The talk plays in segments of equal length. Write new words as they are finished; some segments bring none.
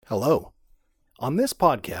Hello. On this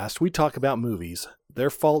podcast, we talk about movies, their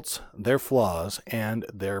faults, their flaws, and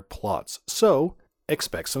their plots. So,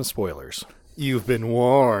 expect some spoilers. You've been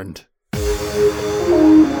warned.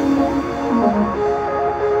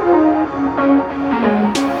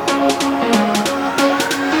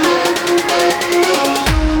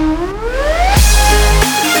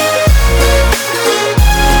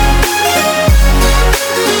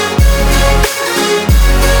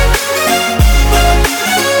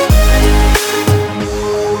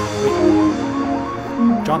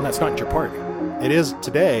 John, that's not your part. It is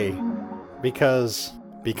today because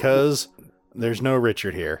there's no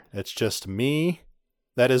Richard here. It's just me,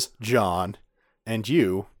 that is John, and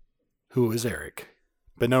you, Who is Eric?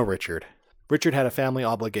 but no Richard. Richard had a family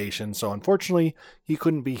obligation, so unfortunately, he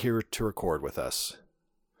couldn't be here to record with us.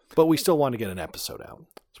 But we still want to get an episode out.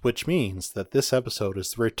 Which means that this episode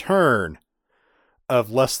is the return of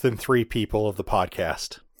less than 3 people of the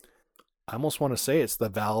podcast. I almost want to say it's the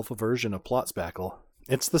Valve version of Plot Spackle.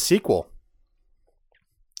 It's the sequel.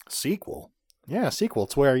 Sequel? Yeah, sequel.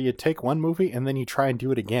 It's where you take one movie and then you try and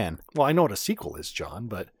do it again. Well, I know what a sequel is, John,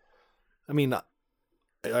 but I mean,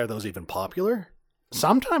 are those even popular?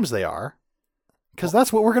 Sometimes they are, because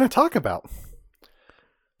that's what we're going to talk about.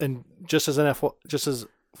 And just as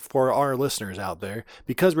for our listeners out there,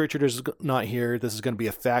 because Richard is not here, this is going to be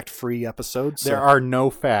a fact-free episode. So, There are no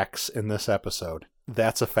facts in this episode.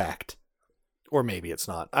 That's a fact. or maybe it's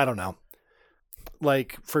not. I don't know.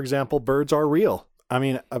 Like, for example, birds are real. I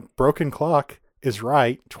mean, a broken clock is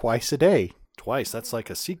right twice a day. Twice. That's like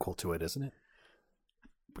a sequel to it, isn't it?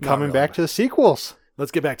 Not Coming really. back to the sequels.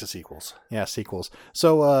 Let's get back to sequels. Yeah, sequels.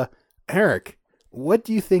 So, Eric, what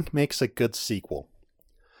do you think makes a good sequel?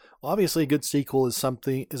 Obviously, a good sequel is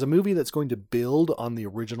a movie that's going to build on the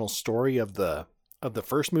original story of the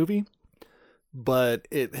first movie, but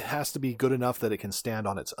it has to be good enough that it can stand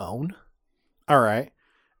on its own. All right.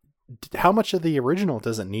 How much of the original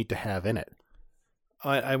does it need to have in it?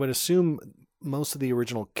 I would assume most of the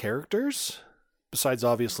original characters, besides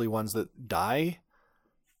obviously ones that die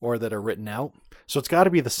or that are written out, So it's got to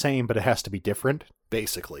be the same, but it has to be different.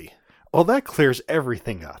 basically. Well, that clears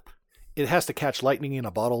everything up. It has to catch lightning in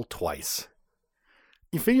a bottle twice.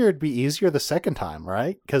 You figure it'd be easier the second time,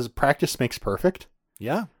 right? Because practice makes perfect.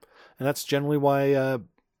 Yeah. And that's generally why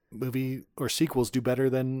movie or sequels do better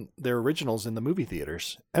than their originals in the movie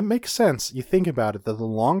theaters. It makes sense. You think about it, that the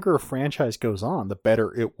longer a franchise goes on, the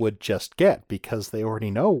better it would just get because they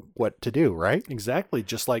already know what to do, right? Exactly.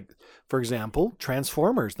 Just like, for example,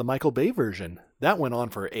 Transformers, the Michael Bay version. That went on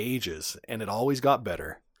for ages, and it always got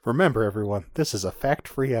better. Remember, everyone, this is a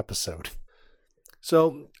fact-free episode.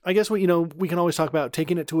 So I guess we can always talk about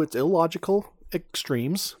taking it to its illogical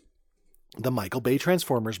extremes. The Michael Bay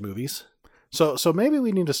Transformers movies. So maybe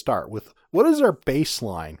we need to start with, what is our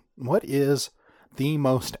baseline? What is the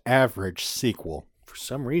most average sequel? For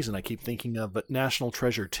some reason, I keep thinking of National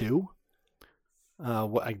Treasure 2.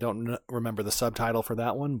 I don't remember the subtitle for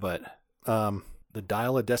that one, but The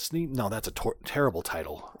Dial of Destiny? No, that's a terrible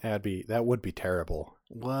title. That would be terrible.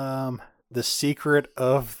 The Secret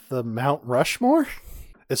of the Mount Rushmore?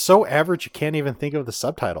 It's so average you can't even think of the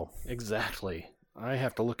subtitle. Exactly. I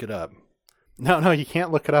have to look it up. No, you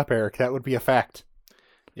can't look it up, Eric. That would be a fact.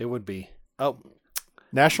 It would be. Oh,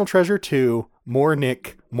 National Treasure 2, more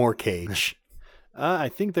Nick, more Cage. I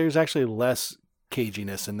think there's actually less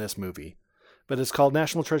caginess in this movie, but it's called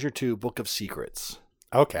National Treasure 2, Book of Secrets.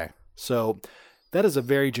 Okay. So that is a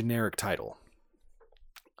very generic title.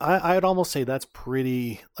 I'd almost say that's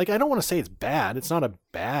pretty, I don't want to say it's bad. It's not a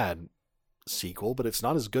bad sequel, but it's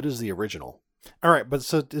not as good as the original. All right, but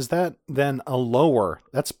so is that then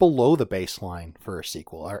that's below the baseline for a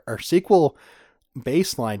sequel. Our sequel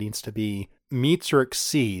baseline needs to be meets or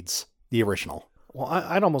exceeds the original. Well,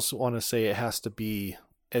 I'd almost want to say it has to be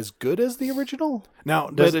as good as the original, Now,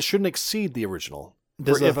 but it shouldn't exceed the original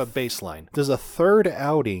for a baseline. Does a third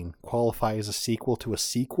outing qualify as a sequel to a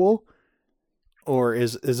sequel? Or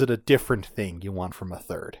is it a different thing you want from a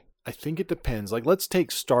third? I think it depends. Let's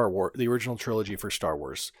take Star Wars, the original trilogy for Star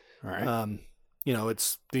Wars. All right.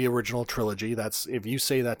 It's the original trilogy. That's, if you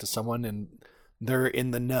say that to someone and they're in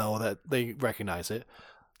the know, that they recognize it.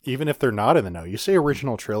 Even if they're not in the know, you say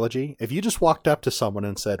original trilogy. If you just walked up to someone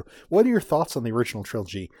and said, "What are your thoughts on the original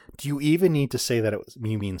trilogy?" Do you even need to say that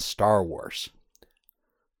you mean Star Wars?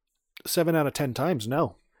 7 out of 10 times,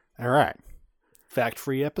 no. All right.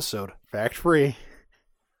 Fact-free episode. Fact-free.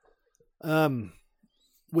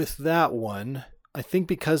 With that one, I think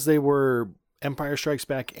because they were Empire Strikes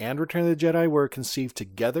Back and Return of the Jedi were conceived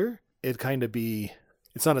together, it'd kind of be,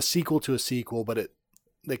 it's not a sequel to a sequel, but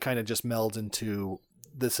they kind of just meld into,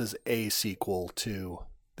 this is a sequel to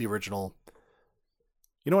the original.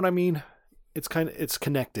 You know what I mean? It's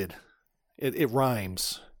connected. It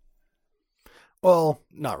rhymes. Well,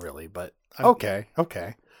 Not really, but okay.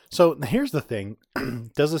 So here's the thing.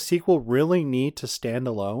 Does a sequel really need to stand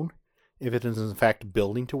alone if it is in fact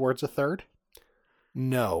building towards a third?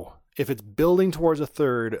 No. If it's building towards a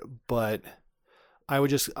third, but I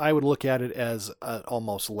would look at it as an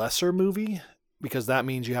almost lesser movie, because that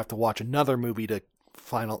means you have to watch another movie to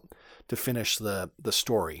finish the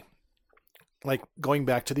story. Like going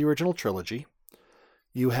back to the original trilogy,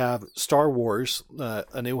 you have Star Wars,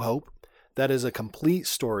 A New Hope. That is a complete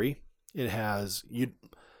story. It has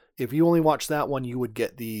if you only watch that one, you would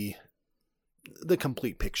get the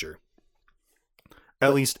complete picture.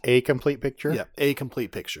 At least a complete picture? Yeah, a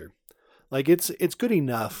complete picture. Like it's good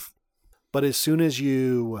enough, but as soon as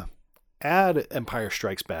you add Empire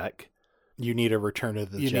Strikes Back, you need a Return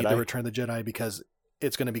of the Jedi. You need to Return of the Jedi because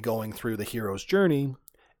it's going to be going through the hero's journey,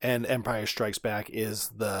 and Empire Strikes Back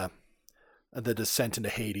is the descent into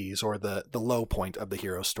Hades, or the low point of the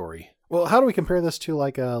hero's story. Well, how do we compare this to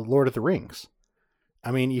like Lord of the Rings?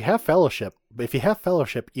 I mean, you have Fellowship, but if you have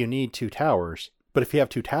Fellowship, you need two towers. But if you have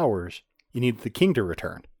two towers, you need the king to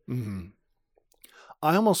return. Mm-hmm.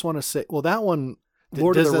 I almost want to say, well, that one,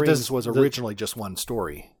 Lord of the Rings, was originally just one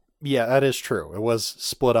story. Yeah, that is true. It was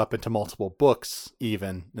split up into multiple books,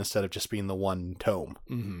 even, instead of just being the one tome.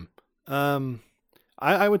 Mm-hmm.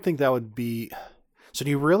 I would think that would be... So do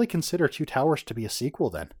you really consider Two Towers to be a sequel,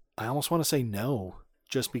 then? I almost want to say no,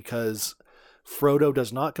 just because Frodo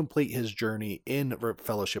does not complete his journey in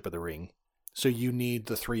Fellowship of the Ring, so you need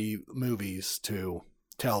the 3 movies to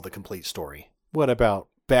tell the complete story. What about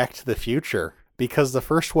Back to the Future? Because the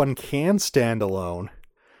first one can stand alone.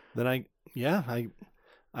 Then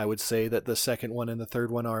I would say that the second one and the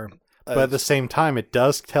third one are... but at the same time, it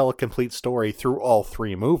does tell a complete story through all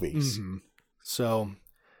 3 movies. Mm-hmm. So,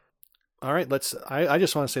 all right, I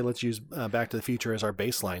just want to say let's use Back to the Future as our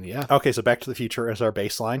baseline, yeah. Okay, so Back to the Future as our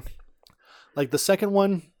baseline. Like the second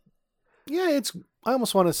one, yeah, I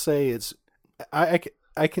almost want to say it's... I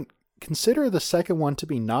can consider the second one to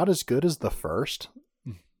be not as good as the first.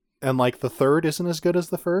 And like the third isn't as good as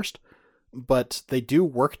the first, but they do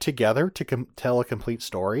work together to tell a complete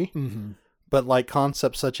story. Mm-hmm. But like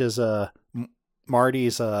concepts such as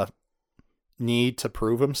Marty's need to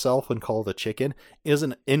prove himself when called a chicken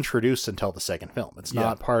isn't introduced until the second film. It's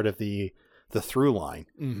not part of the through line.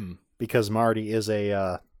 Mm-hmm. Because Marty is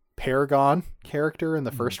a Paragon character in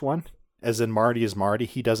the first one. As in Marty is Marty.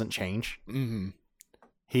 He doesn't change. Mm-hmm.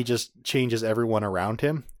 He just changes everyone around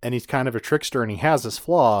him, and he's kind of a trickster, and he has his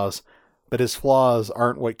flaws, but his flaws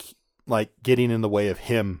aren't what getting in the way of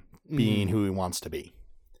him being who he wants to be.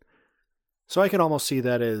 So I can almost see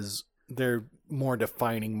that as they're more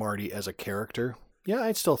defining Marty as a character. Yeah,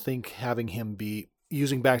 I'd still think having him be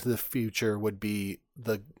using Back to the Future would be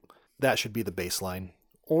that should be the baseline,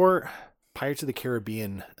 or Pirates of the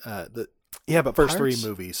Caribbean. But first Pirates? 3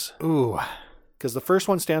 movies. Ooh, because the first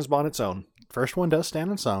one stands on its own. First one does stand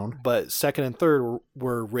on its own. But second and third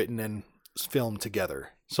were written and filmed together.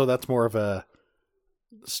 So that's more of a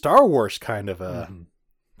Star Wars kind of a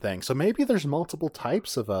thing. So maybe there's multiple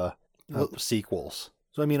types of sequels.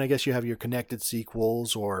 So, I mean, I guess you have your connected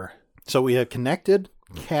sequels or... So we have connected,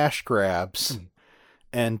 cash grabs,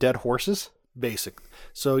 and dead horses? Basic.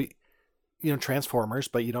 So, Transformers,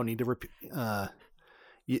 but you don't need to repeat...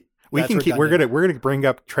 We're gonna bring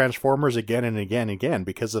up Transformers again and again and again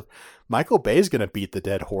because of Michael Bay's gonna beat the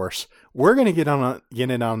dead horse. We're gonna get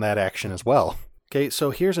in on that action as well. Okay,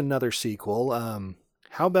 so here's another sequel.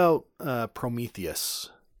 How about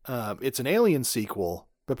Prometheus? It's an Alien sequel,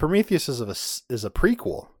 but Prometheus is a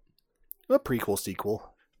prequel. A prequel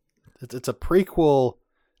sequel. It's a prequel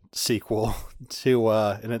sequel to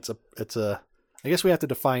and it's a. I guess we have to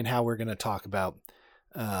define how we're gonna talk about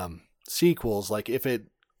sequels. Like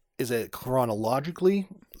is it chronologically?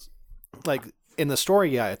 Like in the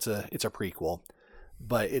story, yeah, it's a prequel,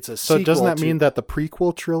 but it's a sequel. So doesn't that mean that the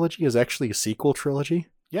prequel trilogy is actually a sequel trilogy?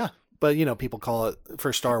 Yeah, but people call it,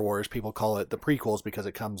 for Star Wars, people call it the prequels because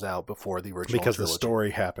it comes out before the original because trilogy. The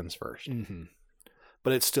story happens first. Mm-hmm.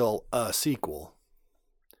 But it's still a sequel.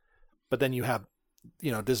 But then you have,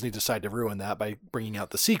 Disney decide to ruin that by bringing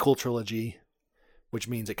out the sequel trilogy, which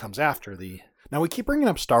means it comes after the... Now we keep bringing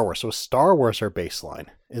up Star Wars, so Star Wars our baseline.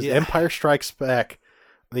 Is Empire Strikes Back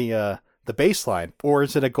the baseline, or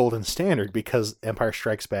is it a golden standard because Empire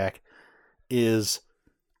Strikes Back is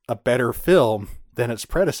a better film than its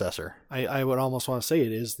predecessor? I would almost want to say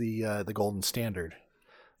it is the golden standard.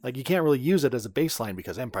 Like you can't really use it as a baseline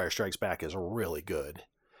because Empire Strikes Back is really good,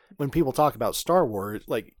 when people talk about Star Wars,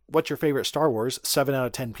 like, what's your favorite Star Wars? 7 out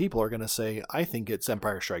of 10 people are going to say, I think it's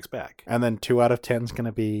Empire Strikes Back. And then 2 out of 10 is going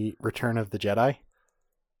to be Return of the Jedi?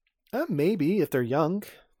 Maybe, if they're young.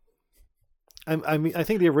 I mean, I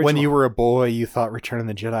think the original... When you were a boy, you thought Return of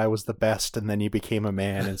the Jedi was the best, and then you became a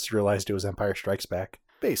man and realized it was Empire Strikes Back.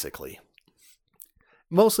 Basically.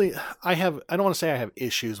 Mostly, I don't want to say I have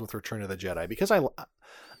issues with Return of the Jedi, because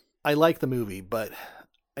I like the movie, but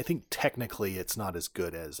I think technically it's not as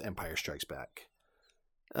good as Empire Strikes Back.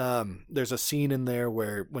 There's a scene in there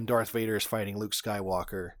where when Darth Vader is fighting Luke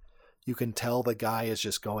Skywalker, you can tell the guy is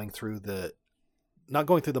just not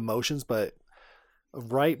going through the motions, but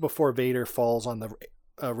right before Vader falls on the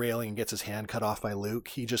railing and gets his hand cut off by Luke,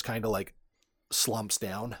 he just kind of like slumps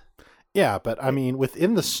down. Yeah, but I mean,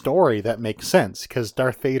 within the story, that makes sense, because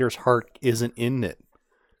Darth Vader's heart isn't in it.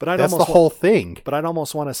 But that's the whole thing. But I'd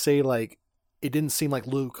almost want to say, like, it didn't seem like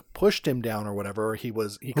Luke pushed him down or whatever. Or he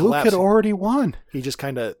collapsed. Luke had already won. He just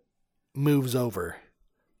kind of moves over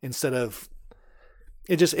instead of.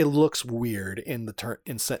 It looks weird in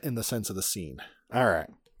the sense of the scene. All right.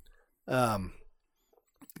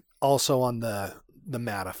 Also on the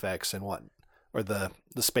matte effects and the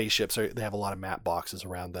spaceships they have a lot of matte boxes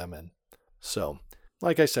around them, and so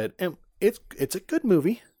like I said, it's a good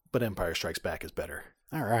movie, but Empire Strikes Back is better.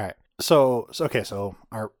 All right. So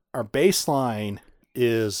our baseline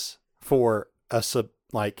is for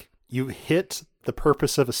like you hit the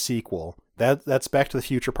purpose of a sequel. That's Back to the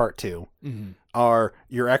Future Part 2. Mm-hmm.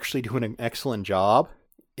 You're actually doing an excellent job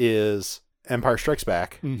is Empire Strikes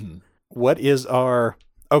Back. Mm-hmm. What is our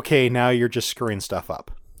okay? Now you're just screwing stuff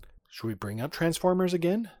up. Should we bring up Transformers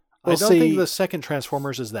again? We'll I don't think the second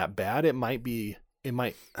Transformers is that bad. It might.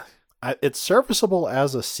 It's serviceable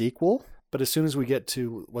as a sequel, but as soon as we get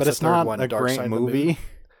to but it's not a great movie.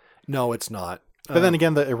 No, it's not. But then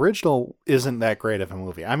again, the original isn't that great of a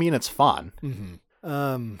movie. I mean, it's fun.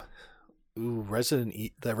 Mm-hmm.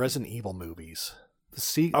 The Resident Evil movies.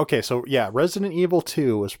 Okay, so yeah, Resident Evil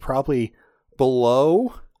 2 was probably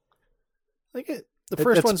below. Like the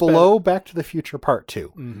first one's below better. Back to the Future Part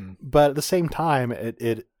 2. Mm-hmm. But at the same time,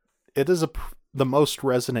 it is the most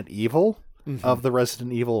Resident Evil of the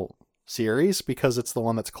Resident Evil series, because it's the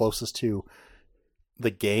one that's closest to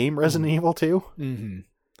the game Resident Evil 2. Mm-hmm.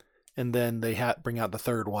 And then they bring out the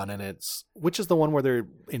third one, and which is the one where they're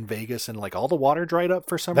in Vegas and like all the water dried up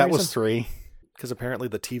for some reason? That was 3. Because apparently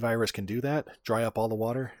the T-virus can do that, dry up all the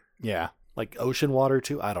water. Yeah. Like ocean water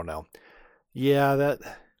too? I don't know. Yeah,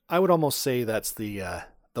 I would almost say that's the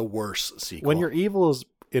worst sequel. When your evil is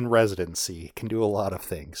in residency, it can do a lot of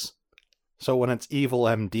things. So when it's evil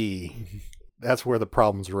MD, that's where the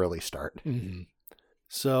problems really start. Mm-hmm.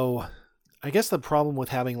 So I guess the problem with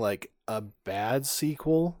having like a bad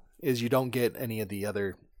sequel is you don't get any of the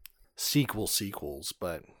other sequels,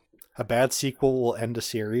 but a bad sequel will end a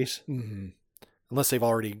series. Mm-hmm. Unless they've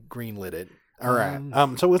already greenlit it. All right.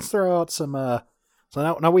 So let's throw out some.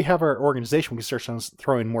 So now we have our organization. We can start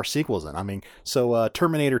throwing more sequels in. I mean, so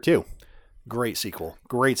Terminator 2, great sequel.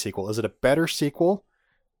 Is it a better sequel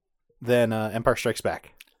than Empire Strikes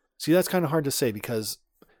Back? See, that's kind of hard to say, because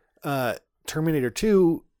Terminator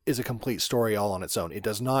 2 is a complete story all on its own. It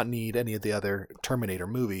does not need any of the other Terminator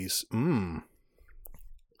movies.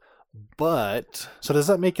 But so does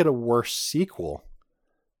that make it a worse sequel?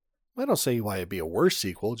 I don't say why it'd be a worse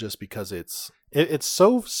sequel, just because it's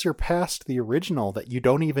so surpassed the original that you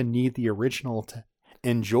don't even need the original to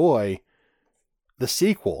enjoy the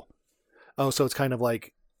sequel. Oh, so it's kind of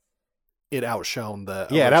like it outshone the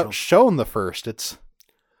original. It outshone the first. It's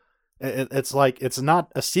like it's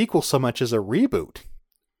not a sequel so much as a reboot.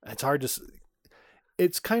 It's hard to.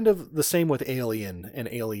 It's kind of the same with Alien and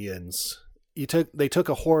Aliens. They took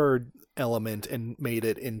a horror element and made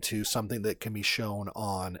it into something that can be shown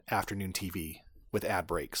on afternoon TV with ad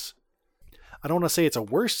breaks. I don't want to say it's a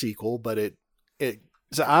worse sequel, but it.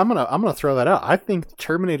 So I'm gonna throw that out. I think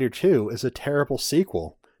Terminator 2 is a terrible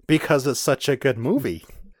sequel because it's such a good movie.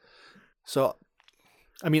 So,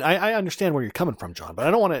 I mean, I understand where you're coming from, John, but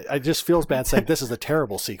I don't want to. I just feels bad saying this is a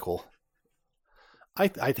terrible sequel. I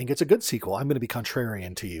think it's a good sequel. I'm going to be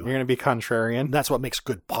contrarian to you. You're going to be contrarian? That's what makes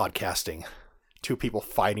good podcasting. Two people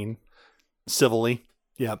fighting civilly.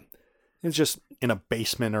 Yeah. It's just in a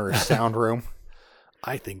basement or a sound room.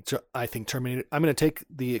 I think Terminator... I'm going to take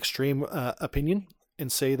the extreme opinion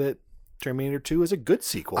and say that Terminator 2 is a good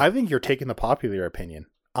sequel. I think you're taking the popular opinion.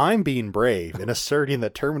 I'm being brave and asserting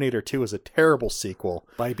that Terminator 2 is a terrible sequel.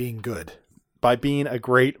 By being good. By being a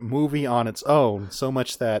great movie on its own, so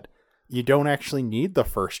much that you don't actually need the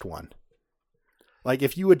first one. Like,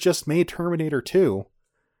 if you had just made Terminator 2,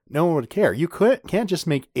 no one would care. You can't just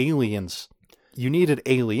make Aliens you needed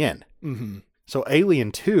Alien. Mm-hmm. So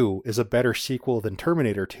Alien 2 is a better sequel than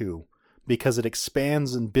Terminator 2 because it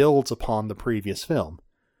expands and builds upon the previous film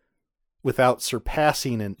without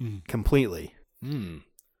surpassing it completely. I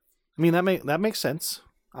mean, that makes sense.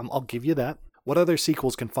 I'll give you that. What other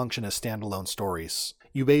sequels can function as standalone stories?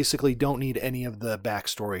 You basically don't need any of the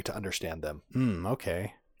backstory to understand them.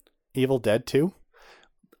 Okay. Evil Dead 2?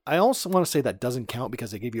 I also want to say that doesn't count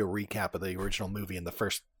because they gave you a recap of the original movie in the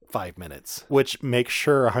first 5 minutes. Which makes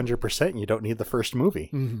sure 100% you don't need the first movie.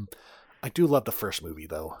 Mm-hmm. I do love the first movie,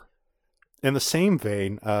 though. In the same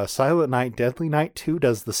vein, Silent Night, Deadly Night 2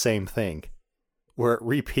 does the same thing, where it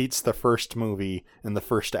repeats the first movie in the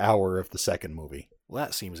first hour of the second movie. Well,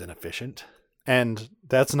 that seems inefficient. And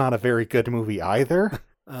that's not a very good movie either.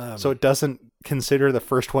 So it doesn't consider the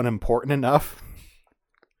first one important enough.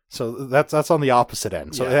 So that's on the opposite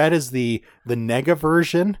end. So that is the nega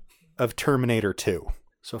version of Terminator 2.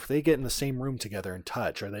 So if they get in the same room together and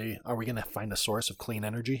touch, are we going to find a source of clean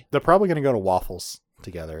energy? They're probably going to go to Waffles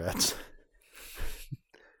together. That's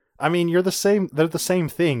I mean, they're the same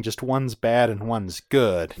thing, just one's bad and one's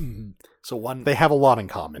good. Mm-hmm. So they have a lot in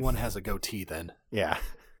common. One has a goatee then. Yeah.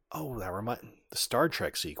 Oh, that reminds the Star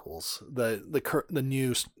Trek sequels, the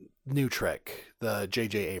new Trek, the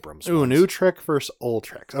J.J. Abrams. Ooh, new Trek versus old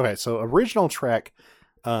Trek. Okay, so original Trek,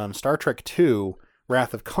 Star Trek 2,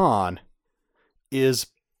 Wrath of Khan, is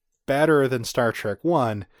better than Star Trek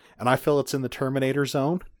 1, and I feel it's in the Terminator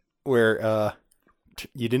zone, where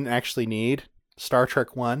you didn't actually need Star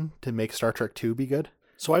Trek 1 to make Star Trek 2 be good.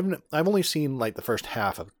 So I've only seen like the first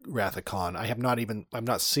half of Wrath of Khan. I've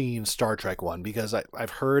not seen Star Trek 1 because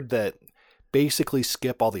I've heard that basically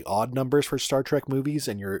skip all the odd numbers for Star Trek movies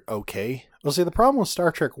and you're okay. Well, see, the problem with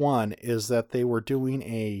Star Trek 1 is that they were doing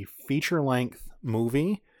a feature-length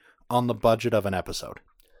movie on the budget of an episode.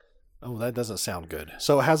 Oh, that doesn't sound good.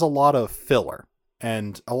 So it has a lot of filler,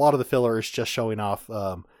 and a lot of the filler is just showing off.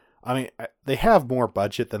 I mean, they have more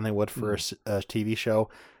budget than they would for a TV show,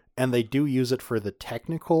 and they do use it for the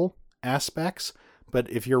technical aspects. But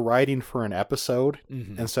if you're writing for an episode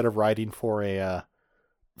instead of writing for a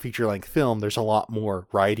feature-length film, there's a lot more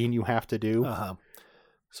writing you have to do.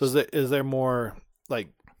 So is there more like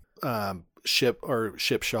ship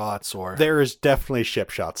shots or? There is definitely ship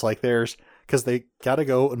shots. Like because they got to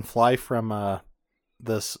go and fly from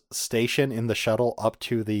this station in the shuttle up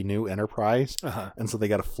to the new Enterprise, and so they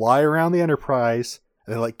got to fly around the Enterprise,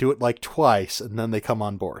 and they do it like twice, and then they come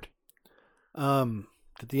on board.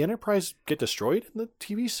 Did the Enterprise get destroyed in the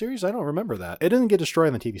TV series? I don't remember that. It didn't get destroyed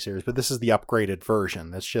in the TV series, but this is the upgraded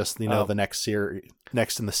version. That's just the next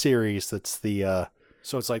in the series. That's the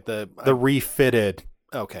so it's like the refitted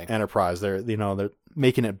okay Enterprise. They're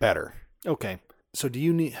making it better. Okay. So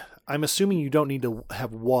I'm assuming you don't need to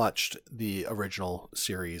have watched the original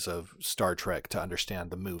series of Star Trek to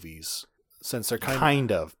understand the movies, since they're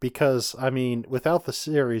kind of because I mean, without the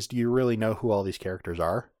series, do you really know who all these characters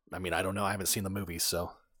are? I mean, I don't know. I haven't seen the movies,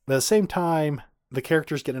 so. But at the same time, the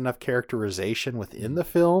characters get enough characterization within the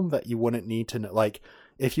film that you wouldn't need to know. Like,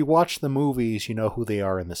 if you watch the movies, you know who they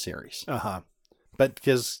are in the series. But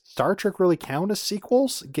does Star Trek really count as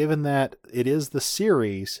sequels, given that it is the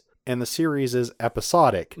series, and the series is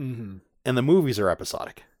episodic, and the movies are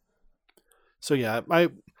episodic? So yeah,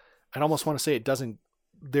 I'd almost want to say it doesn't.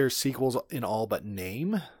 There's sequels in all but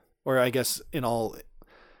name, or I guess in all.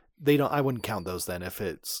 They don't. I wouldn't count those then if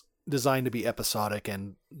it's designed to be episodic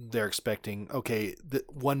and they're expecting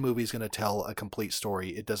one movie is going to tell a complete story.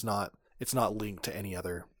 It's not linked to any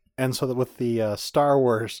other. And so that with the Star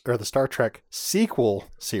Wars or the Star Trek sequel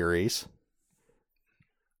series,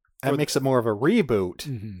 that makes it more of a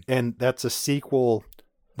reboot, and that's a sequel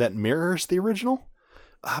that mirrors the original.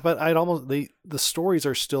 But I'd almost the stories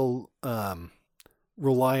are still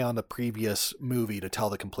rely on the previous movie to tell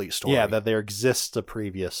the complete story. Yeah, that there exists a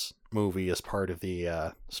previous movie as part of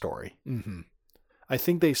the story. I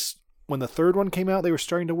think when the third one came out, they were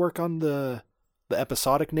starting to work on the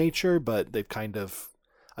episodic nature, but they've kind of.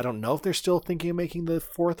 I don't know if they're still thinking of making the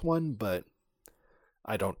fourth one, but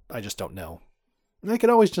I just don't know. They could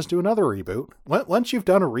always just do another reboot. Once you've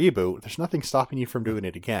done a reboot, there's nothing stopping you from doing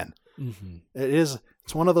it again.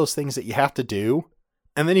 It's one of those things that you have to do,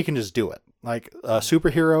 and then you can just do it. Like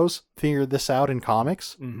superheroes figured this out in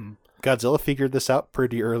comics. Godzilla figured this out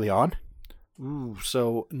pretty early on. Ooh,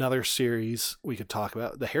 so another series we could talk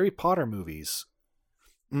about, the Harry Potter movies.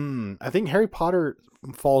 I think Harry Potter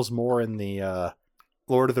falls more in the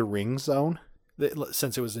Lord of the Rings zone.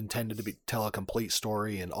 Since it was intended to tell a complete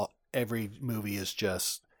story, and every movie is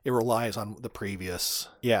it relies on the previous.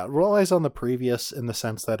 Yeah, it relies on the previous in the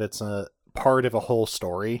sense that it's a part of a whole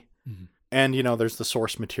story. And, there's the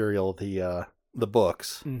source material, the the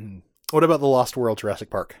books. Mm-hmm. What about the Lost World Jurassic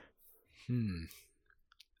Park?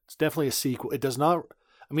 It's definitely a sequel. It does not.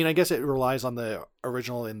 I mean, I guess it relies on the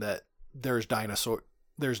original in that there's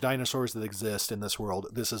dinosaurs that exist in this world.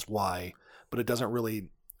 This is why, but it doesn't really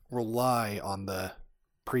rely on the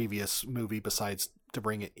previous movie besides to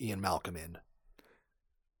bring Ian Malcolm in,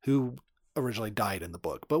 who originally died in the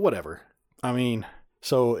book. But whatever. I mean,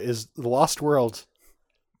 so is the Lost World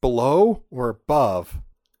below or above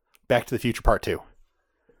Back to the Future Part 2?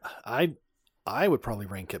 I would probably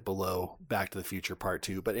rank it below Back to the Future Part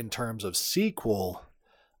 2, but in terms of sequel,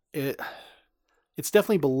 it's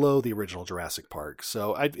definitely below the original Jurassic Park.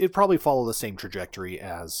 So it'd probably follow the same trajectory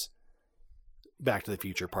as Back to the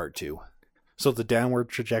Future Part 2. So the downward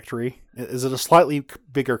trajectory, is it a slightly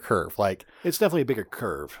bigger curve? Like, it's definitely a bigger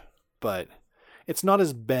curve, but it's not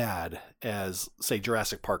as bad as, say,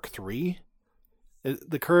 Jurassic Park 3.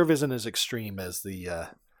 The curve isn't as extreme as the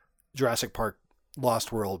Jurassic Park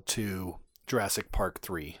Lost World to Jurassic Park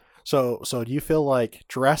 3. So do you feel like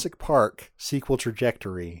Jurassic Park sequel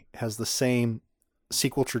trajectory has the same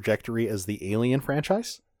sequel trajectory as the Alien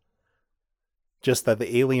franchise? Just that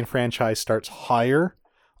the Alien franchise starts higher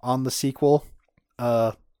on the sequel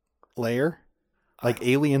layer? Like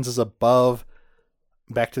Aliens is above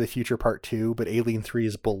Back to the Future Part 2, but Alien 3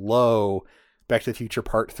 is below Back to the Future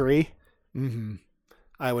Part 3? Mm-hmm.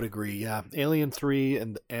 I would agree, yeah. Alien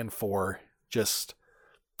 3 and 4 just...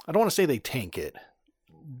 I don't want to say they tank it,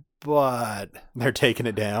 but... They're taking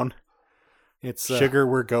it down. It's Sugar,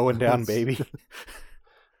 we're going down, baby.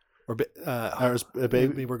 Or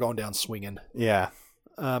baby, we're going down swinging. Yeah.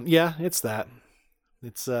 Yeah, it's that.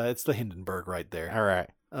 It's the Hindenburg right there. All right.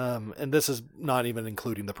 And this is not even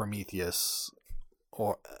including the Prometheus.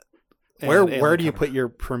 Where do you put your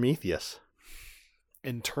Prometheus?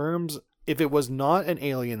 In terms, if it was not an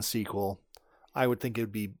Alien sequel, I would think it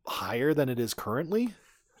would be higher than it is currently.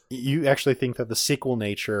 You actually think that the sequel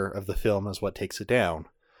nature of the film is what takes it down.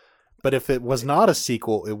 But if it was not a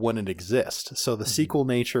sequel, it wouldn't exist. So the sequel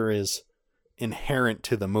nature is inherent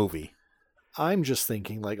to the movie. I'm just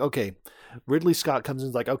thinking, like, okay, Ridley Scott comes in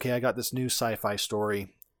and is like, okay, I got this new sci-fi story.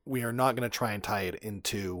 We are not going to try and tie it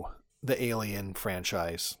into the Alien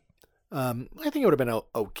franchise. I think it would have been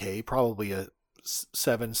okay, probably a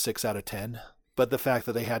 6 out of 10. But the fact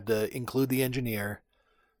that they had to include the engineer,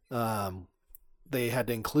 they had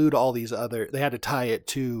to include all these they had to tie it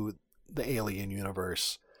to the Alien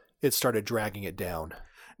universe. It started dragging it down.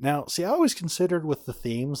 Now, see, I always considered with the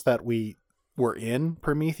themes that we were in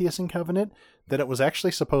Prometheus and Covenant that it was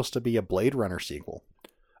actually supposed to be a Blade Runner sequel.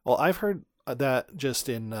 Well, I've heard that just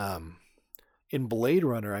in Blade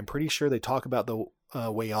Runner. I'm pretty sure they talk about the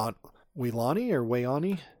Weyani.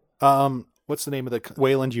 What's the name of the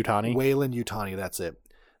Weyland Yutani? Weyland Yutani. That's it.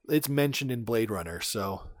 It's mentioned in Blade Runner.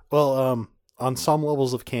 So, well, on some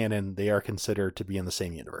levels of canon, they are considered to be in the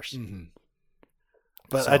same universe. Mm-hmm.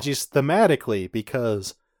 But I just thematically,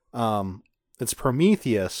 because it's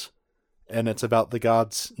Prometheus, and it's about the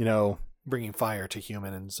gods, bringing fire to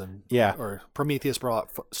humans, and or Prometheus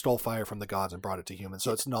stole fire from the gods and brought it to humans.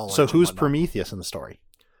 So it's knowledge. So who's Prometheus in the story?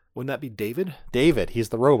 Wouldn't that be David? David, he's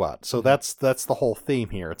the robot. So that's the whole theme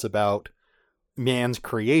here. It's about man's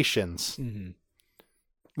creations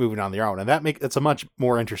moving on their own, and it's a much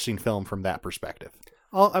more interesting film from that perspective.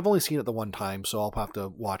 I've only seen it the one time, so I'll have to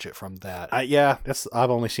watch it from that. I've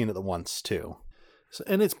only seen it the once too. So,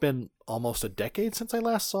 and it's been almost a decade since I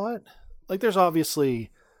last saw it. Like,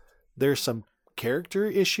 there's some character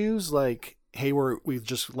issues, like, hey, we've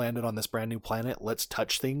just landed on this brand new planet, let's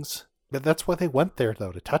touch things. But that's why they went there,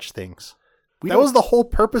 though, to touch things. That was the whole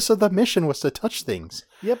purpose of the mission, was to touch things.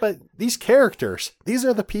 Yeah, but these characters, these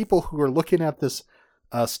are the people who are looking at this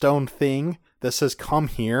stone thing that says, come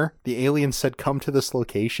here. The alien said, come to this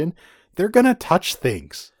location. They're going to touch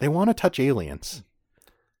things. They want to touch aliens.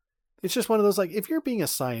 It's just one of those, like, if you're being a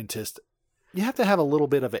scientist, you have to have a little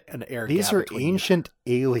bit of an air gap. These are ancient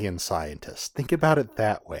alien scientists. Think about it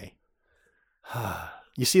that way.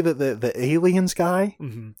 You see that the aliens guy?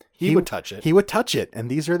 Mm-hmm. He would touch it. He would touch it. And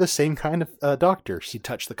these are the same kind of doctors. He'd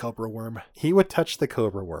touch the cobra worm. He would touch the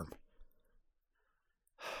cobra worm.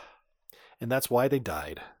 And that's why they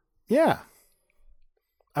died. Yeah.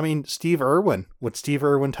 I mean, Steve Irwin. Would Steve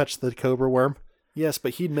Irwin touch the cobra worm? Yes,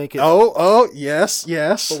 but he'd make it... Oh, yes.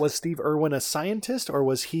 But was Steve Irwin a scientist, or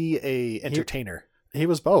was he a entertainer? He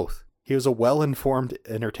was both. He was a well-informed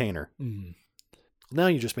entertainer. Mm. Now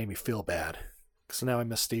you just made me feel bad. So now I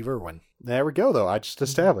miss Steve Irwin. There we go, though. I just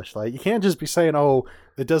established. Like, you can't just be saying, oh,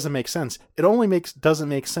 it doesn't make sense. It only doesn't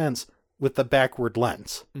make sense with the backward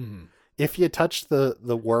lens. Mm-hmm. If you touched the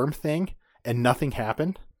worm thing and nothing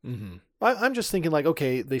happened, I'm just thinking like,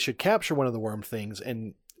 okay, they should capture one of the worm things,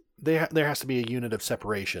 and there has to be a unit of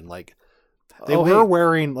separation. Like They were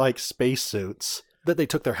wearing like spacesuits. That they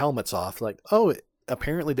took their helmets off. Like, oh,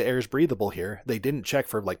 apparently the air is breathable here. They didn't check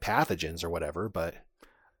for like pathogens or whatever, but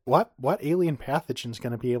What alien pathogen is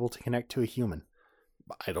going to be able to connect to a human?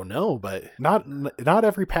 I don't know. But Not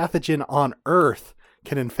every pathogen on Earth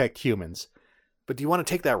can infect humans. But do you want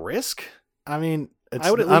to take that risk? I mean, it's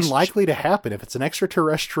I would at least unlikely to happen. If it's an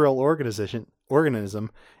extraterrestrial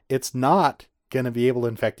organism, it's not going to be able to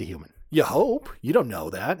infect a human. You hope. You don't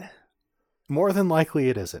know that. More than likely,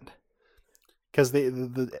 it isn't. Because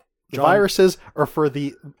the John- viruses are for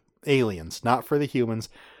the aliens, not for the humans.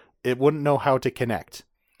 It wouldn't know how to connect.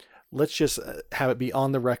 Let's just have it be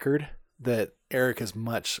on the record that Eric is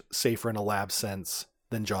much safer in a lab sense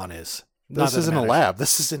than John is. Not This that it isn't a matters. lab.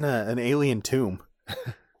 This is in an alien tomb.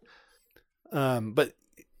 But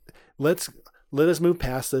let us move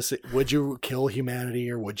past this. Would you kill humanity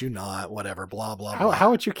or would you not? Whatever. Blah blah blah.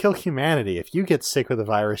 How would you kill humanity? If you get sick with the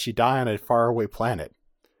virus, you die on a faraway planet.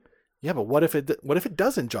 Yeah, but what if it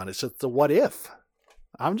doesn't, John? It's just a what if.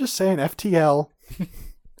 I'm just saying, FTL.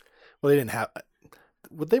 Well, they didn't have.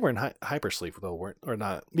 Well, they were in hypersleep though, weren't or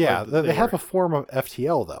not? Yeah, Or they have were- a form of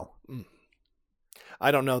FTL though. I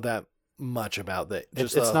don't know that much about that.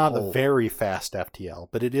 It's Just not whole- a very fast FTL,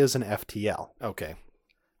 but it is an FTL, okay.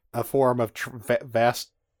 a form of vast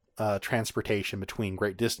transportation between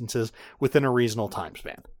great distances within a reasonable time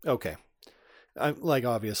span. Okay. Like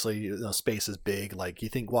obviously, space is big. Like you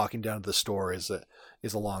think walking down to the store is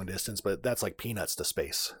a long distance, but that's like peanuts to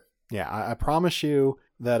space. Yeah, I promise you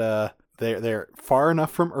that they're far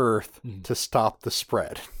enough from Earth to stop the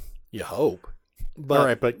spread. You hope. But, All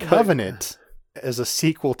right, but Covenant as a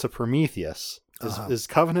sequel to Prometheus is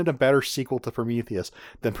Covenant a better sequel to Prometheus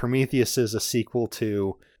than Prometheus is a sequel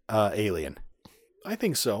to Alien? I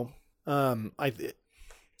think so. Now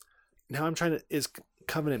I'm trying to. Is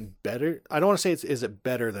Covenant better? I don't want to say is it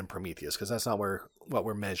better than Prometheus because that's not what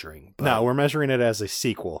we're measuring. But No, we're measuring it as a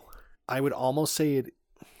sequel. I would almost say it.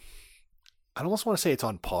 I almost want to say it's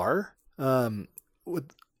on par.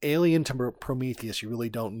 With Alien to Prometheus, you really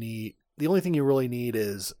don't need. The only thing you really need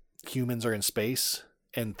is humans are in space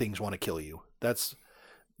and things want to kill you. That's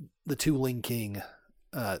the two linking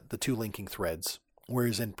threads.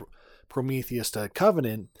 Whereas in Prometheus to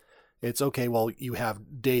Covenant, it's okay. Well, you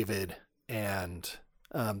have David, and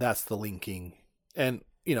that's the linking, and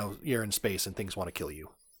you're in space and things want to kill you.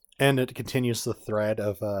 And it continues the thread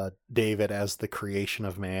of David as the creation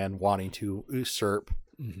of man wanting to usurp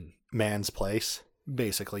man's place.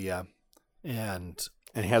 Basically, yeah. And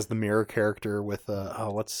he has the mirror character with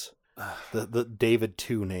what's the David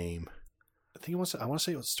 2 name? I want to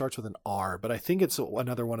say it starts with an R, but I think it's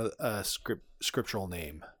another one of scriptural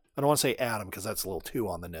name. I don't want to say Adam because that's a little too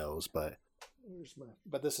on the nose, but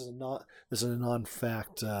this is a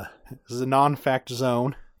non-fact. This is a non-fact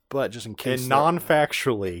zone. But just in case, And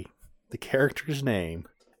non-factually, the character's name.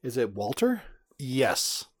 Is it Walter?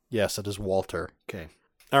 Yes, it is Walter. Okay.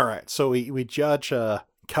 All right, so we judge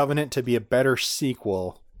Covenant to be a better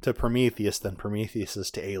sequel to Prometheus than Prometheus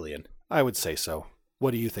is to Alien. I would say so.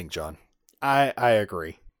 What do you think, John? I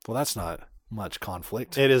agree. Well, that's not much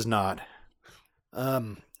conflict. It is not.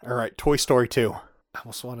 All right, Toy Story 2. I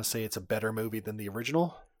almost want to say it's a better movie than the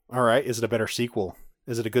original. All right, is it a better sequel?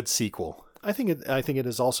 Is it a good sequel? I think it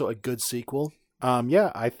is also a good sequel.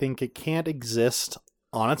 Yeah, I think it can't exist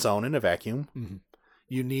on its own in a vacuum. Mm-hmm.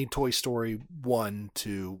 You need Toy Story 1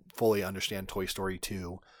 to fully understand Toy Story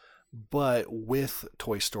 2. But with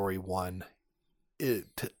Toy Story 1,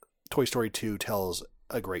 Toy Story 2 tells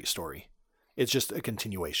a great story. It's just a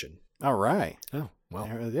continuation. All right. Oh, well.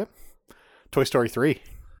 Yep. Toy Story 3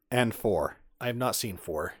 and 4. I have not seen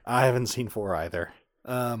 4. I haven't seen 4 either.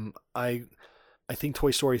 I think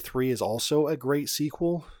Toy Story 3 is also a great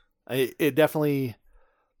sequel. It definitely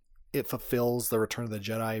fulfills the Return of the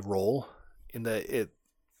Jedi role in that it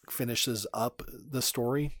finishes up the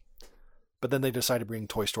story. But then they decide to bring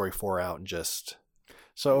Toy Story 4 out and just...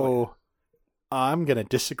 So, I'm going to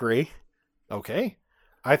disagree. Okay.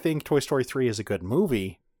 I think Toy Story 3 is a good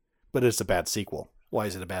movie, but it's a bad sequel. Why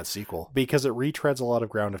is it a bad sequel? Because it retreads a lot of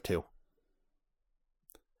ground of 2.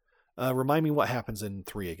 Remind me what happens in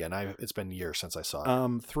 3 again. It's been years since I saw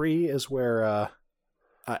it. 3 is where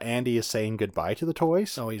Andy is saying goodbye to the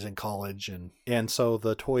toys. Oh, he's in college and so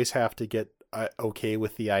the toys have to get okay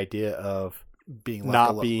with the idea of being left not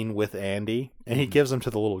alone. being with Andy, and he gives them to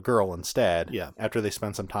the little girl instead. Yeah. After they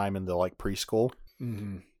spend some time in the preschool.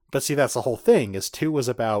 Mm-hmm. But see, that's the whole thing. Is 2 was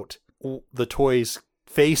about the toys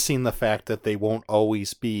facing the fact that they won't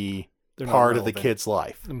always be They're not part of the relevant. kid's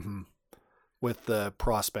life. Mm-hmm. with the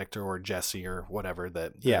Prospector or Jesse or whatever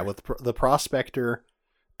that. Yeah, with the Prospector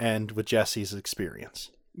and with Jesse's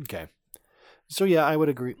experience. Okay. So yeah, I would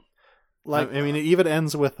agree. Like, I mean, it even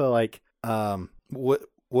ends with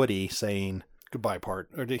Woody saying goodbye part,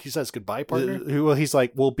 or he says goodbye partner. Well, he's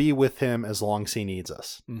like, we'll be with him as long as he needs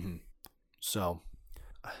us. Mm-hmm. So,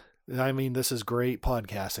 I mean, this is great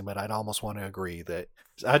podcasting, but I'd almost want to agree that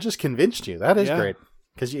I just convinced you. That is great,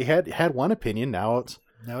 because you had one opinion. Now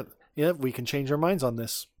we can change our minds on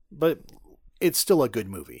this, but it's still a good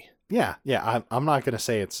movie. Yeah. I'm not going to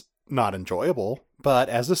say it's not enjoyable, but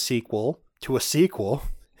as a sequel to a sequel,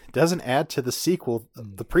 it doesn't add to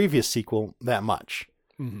the previous sequel that much.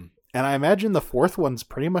 Mm-hmm. And I imagine the fourth one's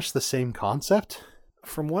pretty much the same concept.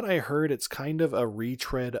 From what I heard, it's kind of a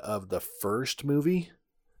retread of the first movie.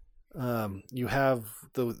 You have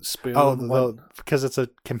the spoon. Because it's a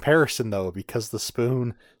comparison, though, because the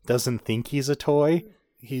spoon doesn't think he's a toy.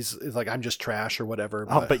 He's like, I'm just trash or whatever.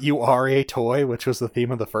 But you are a toy, which was the theme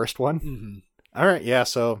of the first one. Mm-hmm. All right, yeah,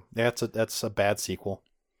 so that's a bad sequel.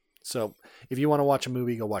 So if you want to watch a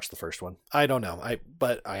movie, go watch the first one. I don't know,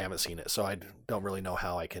 but I haven't seen it, so I don't really know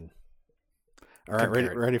how I can. All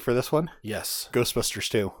right, ready for this one? Yes. Ghostbusters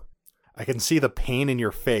 2. I can see the pain in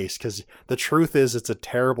your face, because the truth is it's a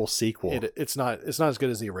terrible sequel. It's not as good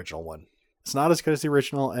as the original one. It's not as good as the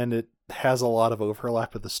original, and it has a lot of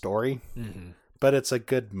overlap with the story. Mm-hmm. But it's a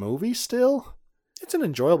good movie still. It's an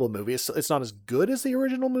enjoyable movie. It's not as good as the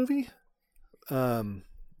original movie,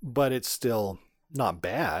 but it's still not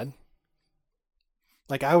bad.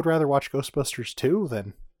 Like, I would rather watch Ghostbusters 2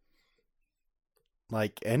 than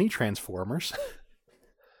like any Transformers.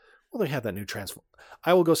 Well, they have that new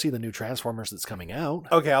I will go see the new Transformers that's coming out.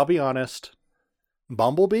 Okay, I'll be honest.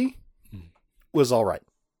 Bumblebee was all right.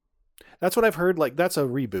 That's what I've heard. Like, that's a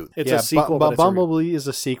reboot. It's a sequel. But Bumblebee is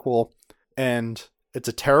a sequel, and it's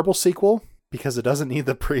a terrible sequel because it doesn't need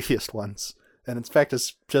the previous ones. And in fact,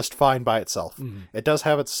 it's just fine by itself. Mm-hmm. It does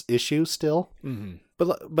have its issues still. Mm-hmm.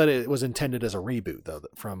 But it was intended as a reboot, though.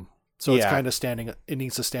 It's kind of it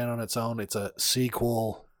needs to stand on its own. It's a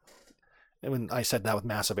sequel. And when I said that with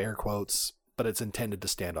massive air quotes, but it's intended to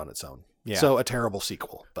stand on its own. Yeah. So a terrible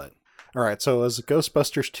sequel, but. All right. So is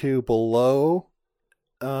Ghostbusters 2 below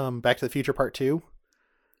Back to the Future Part 2?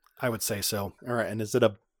 I would say so. All right. And is it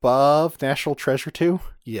above National Treasure 2?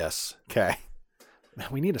 Yes. Okay. Man,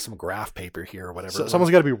 we need some graph paper here or whatever. So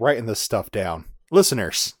someone's got to be writing this stuff down.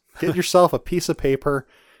 Listeners, get yourself a piece of paper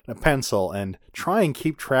and a pencil and try and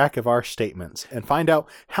keep track of our statements and find out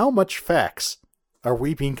how much facts are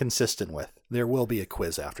we being consistent with. There will be a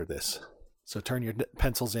quiz after this. So turn your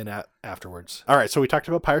pencils in afterwards. All right. So we talked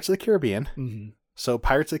about Pirates of the Caribbean. Mm-hmm. So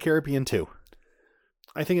Pirates of the Caribbean 2.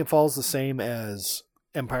 I think it falls the same as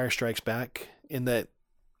Empire Strikes Back in that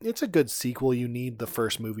it's a good sequel. You need the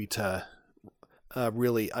first movie to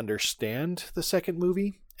really understand the second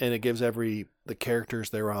movie, and it gives the characters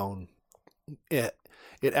their own. It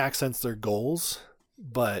accents their goals,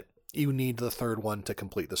 but you need the third one to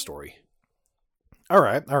complete the story. All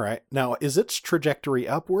right. Now, is its trajectory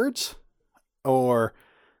upwards or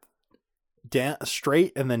down,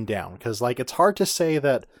 straight and then down? Because it's hard to say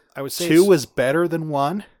that I would say 2 is better than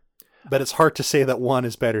 1, but it's hard to say that 1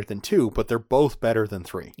 is better than 2, but they're both better than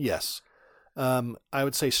 3. Yes. I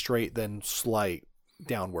would say straight, then slight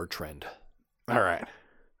downward trend. All right.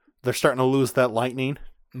 They're starting to lose that lightning.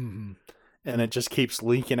 Mm-hmm. And it just keeps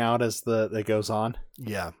leaking out as it goes on.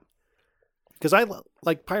 Yeah. Because I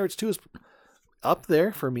like Pirates 2 is up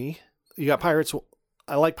there for me. You got Pirates.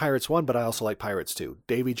 I like Pirates 1, but I also like Pirates 2.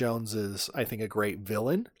 Davy Jones is, I think, a great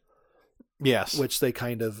villain. Yes. Which they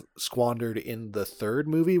kind of squandered in the third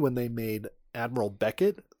movie when they made Admiral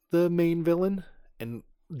Beckett the main villain and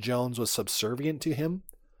Jones was subservient to him.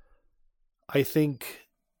 I think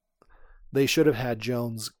they should have had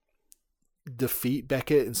Jones defeat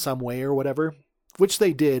Beckett in some way or whatever, which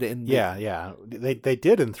they did. They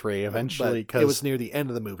did in 3 eventually. Because it was near the end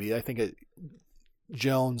of the movie. I think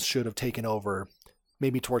Jones should have taken over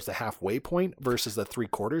maybe towards the halfway point versus the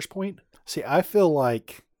 3/4 point. See, I feel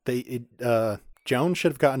like Jones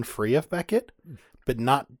should have gotten free of Beckett, but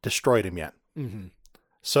not destroyed him yet. Mm-hmm.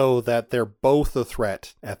 So that they're both a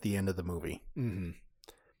threat at the end of the movie. Mm-hmm.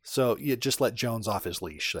 So you just let Jones off his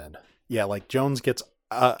leash then. Yeah, Jones gets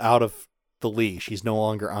out of the leash. He's no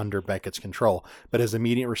longer under Beckett's control. But his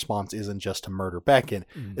immediate response isn't just to murder Beckett.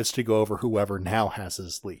 Mm-hmm. It's to go over whoever now has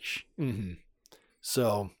his leash. Mm-hmm.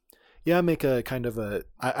 So, yeah, make a kind of a...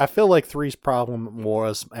 I feel like 3's problem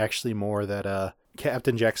was actually more that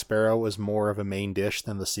Captain Jack Sparrow was more of a main dish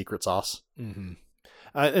than the secret sauce. Mm-hmm.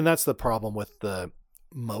 And that's the problem with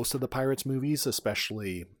most of the Pirates movies,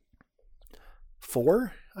 especially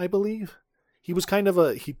 4, I believe. he was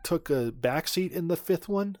he took a backseat in the fifth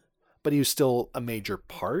one, but he was still a major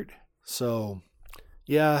part. So,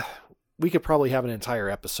 yeah, we could probably have an entire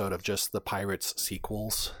episode of just the Pirates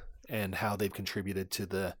sequels and how they've contributed to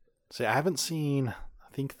the... See, I haven't seen,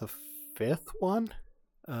 I think, the fifth one.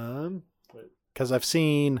 Because I've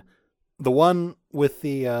seen the one with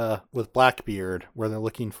with Blackbeard where they're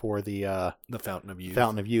looking for the Fountain of Youth.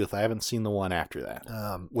 Fountain of Youth. I haven't seen the one after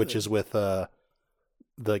that, which is with the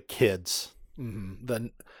kids. Mm-hmm.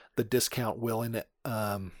 The discount Will in it.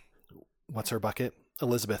 What's her bucket?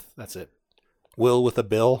 Elizabeth. That's it. Will with a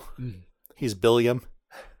bill. Mm. He's Billiam.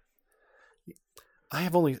 I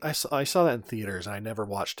saw that in theaters and I never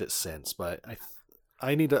watched it since, but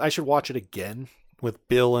I should watch it again with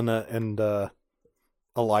Bill and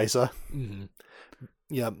Eliza. Mm-hmm.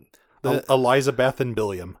 Yeah, Elizabeth and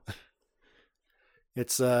Billiam.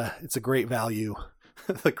 It's a great value.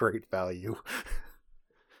 The great value.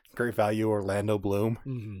 Great value. Orlando Bloom.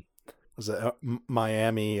 Mm-hmm. Was it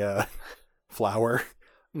Miami Flower?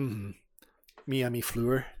 Mm-hmm. Miami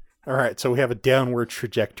Fleur. All right, so we have a downward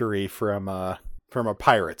trajectory from our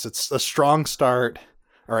Pirates. It's a strong start.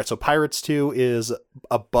 All right, so Pirates 2 is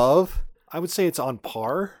above. I would say it's on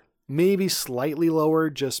par, maybe slightly lower,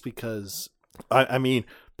 just because. I mean,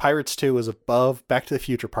 Pirates 2 is above Back to the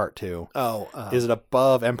Future Part 2. Oh, is it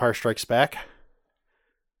above Empire Strikes Back?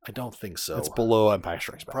 I don't think so. It's below Empire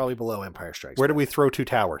Strikes Back. Probably below Empire Strikes Back. Where do we throw Two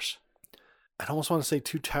Towers? I almost want to say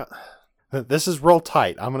Two Towers. This is real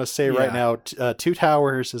tight. I'm going to say right now, Two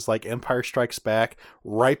Towers is like Empire Strikes Back,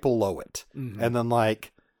 right below it. Mm-hmm. And then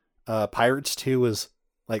like Pirates 2 is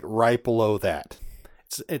like right below that.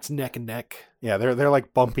 It's neck and neck. Yeah, they're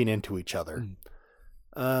like bumping into each other.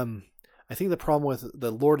 I think the problem with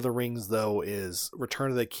the Lord of the Rings, though, is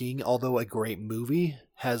Return of the King, although a great movie,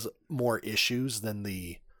 has more issues than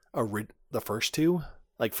the first two.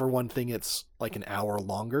 Like, for one thing, it's like an hour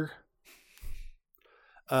longer.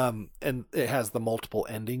 And it has the multiple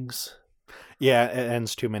endings. Yeah, it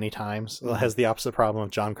ends too many times. Mm-hmm. It has the opposite problem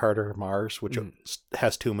of John Carter of Mars, which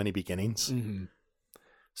has too many beginnings. Mm-hmm.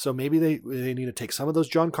 So maybe they need to take some of those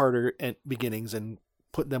John Carter beginnings and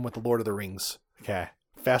put them with the Lord of the Rings. Okay.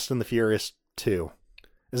 Fast and the Furious 2.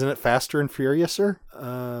 Isn't it Faster and Furiouser?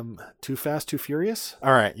 Too Fast, Too Furious?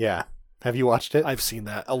 All right, yeah. Have you watched it? I've seen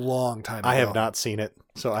that a long time ago. I have not seen it,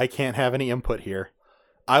 so I can't have any input here.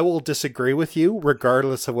 I will disagree with you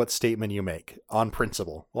regardless of what statement you make, on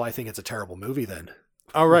principle. Well, I think it's a terrible movie then.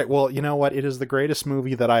 All right, well, you know what? It is the greatest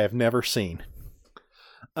movie that I have never seen.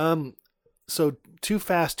 So Too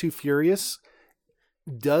Fast, Too Furious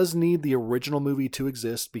does need the original movie to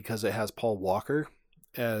exist because it has Paul Walker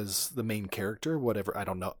as the main character. Whatever, I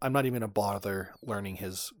don't know. I'm not even going to bother learning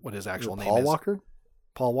what his actual name is. Paul Walker?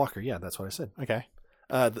 Paul Walker, yeah, that's what I said. Okay.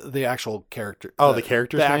 The actual character. Oh, the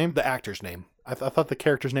character's name? The actor's name. I thought the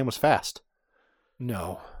character's name was Fast.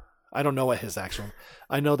 No. I don't know what his actual...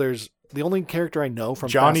 I know there's... The only character I know from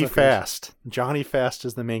Johnny Fast. Johnny Fast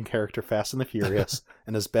is the main character, Fast and the Furious,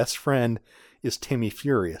 and his best friend is Timmy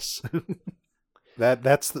Furious.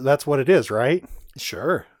 That's what it is, right?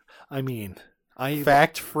 Sure. I mean,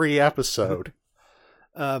 fact-free episode.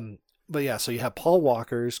 But yeah, so you have Paul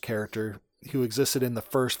Walker's character who existed in the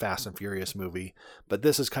first Fast and Furious movie, but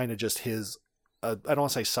this is kind of just his, I don't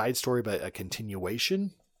want to say side story, but a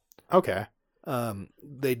continuation. Okay.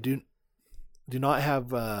 They do not have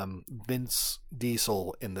Vince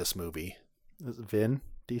Diesel in this movie. Is it Vin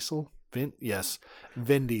Diesel? Yes,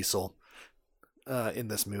 Vin Diesel in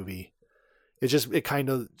this movie.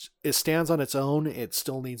 It stands on its own. It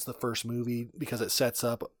still needs the first movie because it sets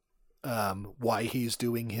up why he's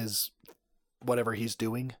doing whatever he's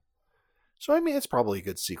doing. So, I mean, it's probably a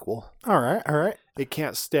good sequel. All right. It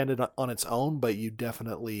can't stand it on its own, but you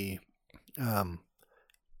definitely,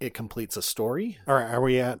 it completes a story. All right. Are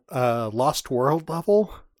we at Lost World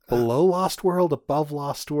level? Below Lost World? Above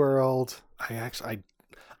Lost World?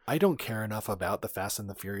 I don't care enough about the Fast and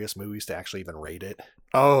the Furious movies to actually even rate it.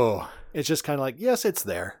 Oh. It's just kind of like, yes, it's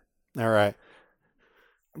there. All right.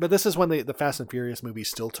 But this is when the Fast and Furious movies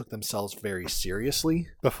still took themselves very seriously.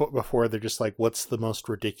 Before they're just like, what's the most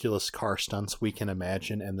ridiculous car stunts we can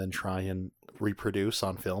imagine and then try and reproduce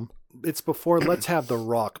on film? It's before let's have The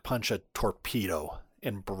Rock punch a torpedo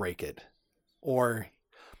and break it. Or,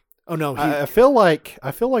 oh no. I feel like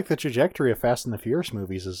the trajectory of Fast and the Furious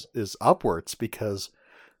movies is upwards because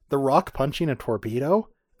The Rock punching a torpedo,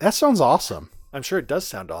 that sounds awesome. I'm sure it does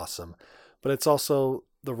sound awesome. But it's also...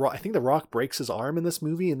 I think The Rock breaks his arm in this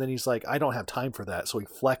movie, and then he's like, I don't have time for that. So he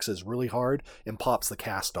flexes really hard and pops the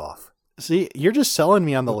cast off. See, you're just selling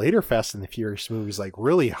me on the later Fast and the Furious movies like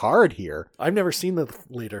really hard here. I've never seen the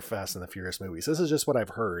later Fast and the Furious movies. This is just what I've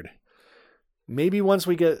heard. Maybe once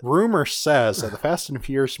we get... Rumor says that the Fast and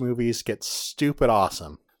Furious movies get stupid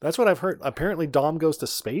awesome. That's what I've heard. Apparently Dom goes to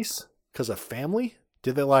space because of family.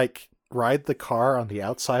 Did they like ride the car on the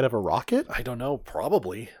outside of a rocket? I don't know.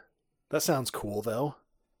 Probably. That sounds cool, though.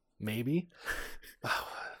 Maybe.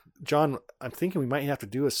 John, I'm thinking we might have to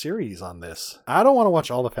do a series on this. I don't want to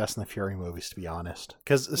watch all the Fast and the Fury movies, to be honest.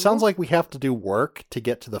 Because it sounds like we have to do work to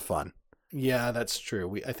get to the fun. Yeah, that's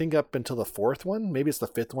true. I think up until the fourth one, maybe it's the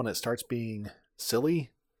fifth one, it starts being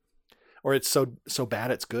silly. Or it's so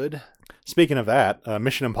bad it's good. Speaking of that,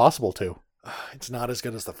 Mission Impossible 2. It's not as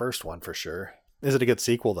good as the first one, for sure. Is it a good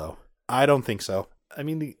sequel, though? I don't think so. I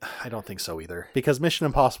mean, I don't think so either. Because Mission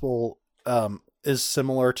Impossible is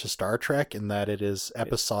similar to Star Trek in that it is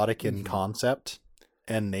episodic in concept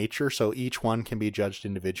and nature, so each one can be judged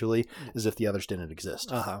individually as if the others didn't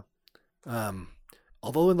exist.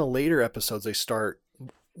 Although in the later episodes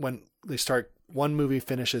when one movie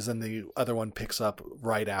finishes and the other one picks up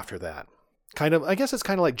right after that. Kind of, I guess it's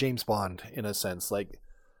kind of like James Bond in a sense. Like,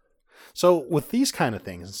 so with these kind of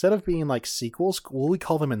things, instead of being like sequels, will we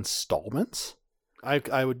call them installments? I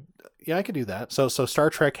could do that. So Star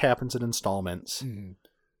Trek happens in installments.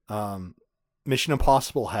 Mm-hmm. Mission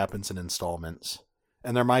Impossible happens in installments,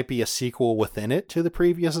 and there might be a sequel within it to the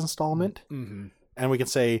previous installment. Mm-hmm. And we can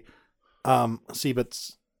say,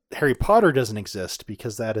 but Harry Potter doesn't exist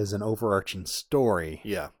because that is an overarching story.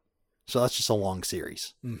 Yeah. So that's just a long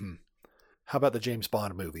series. Mm-hmm. How about the James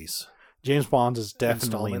Bond movies? James Bond is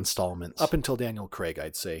definitely installments. Up until Daniel Craig,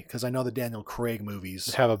 I'd say. Because I know the Daniel Craig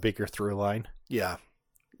movies have a bigger through line. Yeah.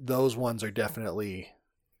 Those ones are definitely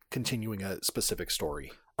continuing a specific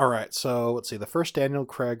story. All right. So let's see. The first Daniel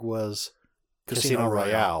Craig was Casino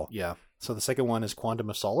Royale. Yeah. So the second one is Quantum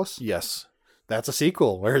of Solace? Yes. That's a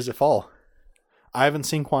sequel. Where does it fall? I haven't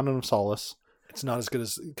seen Quantum of Solace. It's not as good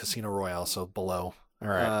as Casino Royale, so below. All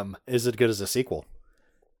right. Is it good as a sequel?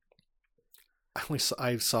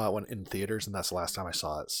 I saw it in theaters, and that's the last time I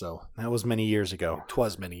saw it. So that was many years ago.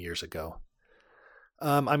 Twas many years ago.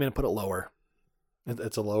 I'm going to put it lower.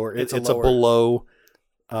 It's a lower. It's a below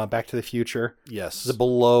Back to the Future. Yes. Is it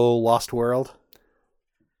below Lost World?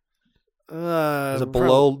 Is it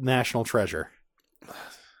below National Treasure?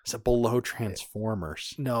 Is it below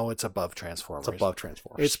Transformers? No, it's above Transformers. It's above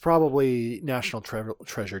Transformers. It's probably National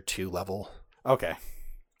Treasure 2 level. Okay.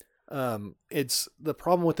 It's the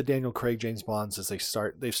problem with the Daniel Craig James Bonds is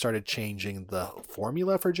they've started changing the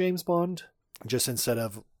formula for James Bond. Just instead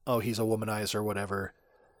of, oh, he's a womanizer or whatever,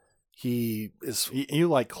 he is. You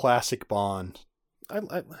like classic Bond.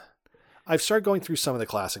 I've started going through some of the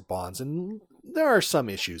classic Bonds, and there are some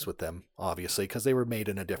issues with them, obviously, because they were made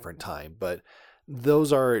in a different time. But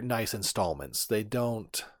those are nice installments. They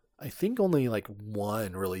don't. I think only like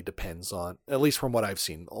one really depends on, at least from what I've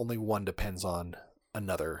seen, only one depends on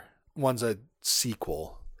another. One's a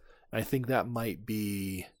sequel. I think that might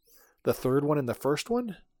be the third one and the first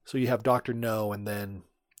one. So you have Dr. No, and then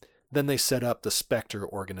they set up the Spectre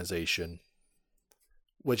organization,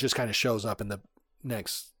 which just kind of shows up in the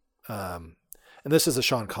next. And this is the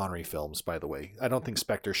Sean Connery films, by the way. I don't think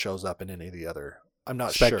Spectre shows up in any of the other. I'm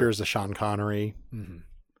not sure. Spectre is a Sean Connery. Mm-hmm.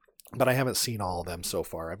 But I haven't seen all of them so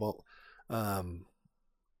far.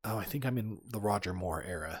 I think I'm in the Roger Moore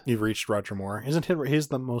era. You've reached Roger Moore. Isn't he's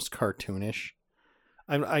the most cartoonish?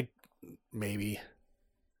 I maybe.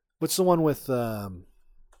 What's the one with I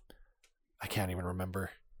can't even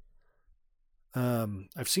remember.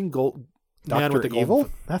 I've seen Dr. Evil?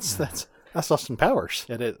 That's Austin Powers.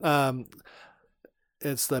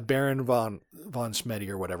 It's the Baron von Schmetti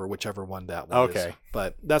or whatever, whichever one that one is.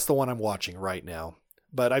 But that's the one I'm watching right now.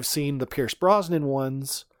 But I've seen the Pierce Brosnan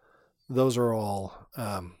ones. Those are all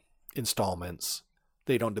installments.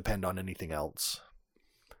 They don't depend on anything else.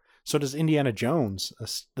 So does Indiana Jones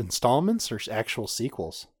installments or actual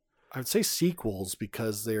sequels? I would say sequels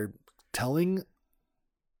because they're telling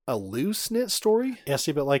a loose knit story. Yeah,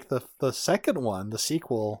 see, but like the second one, the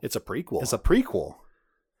sequel, it's a prequel. It's a prequel.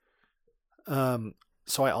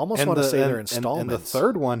 So I almost want to say they're installments. And the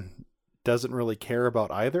third one doesn't really care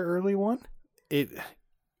about either early one.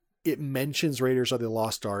 It mentions Raiders of the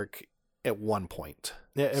Lost Ark at one point.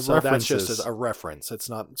 Yeah, it so references. That's just a reference. It's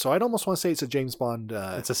not. So I'd almost want to say it's a James Bond.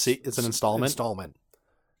 It's an installment. Installment.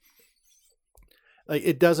 Like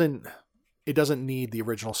it doesn't need the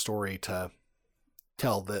original story to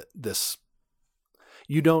tell this.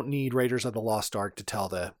 You don't need Raiders of the Lost Ark to tell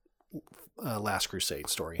the Last Crusade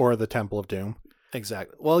story or the Temple of Doom.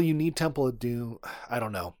 Exactly. Well, you need Temple of Doom. I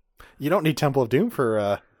don't know. You don't need Temple of Doom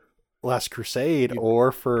for Last Crusade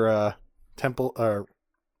or for Temple or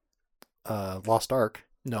Lost Ark.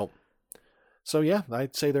 No. So yeah,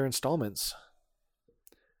 I'd say they're installments.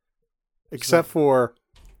 Except for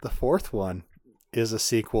the fourth one is a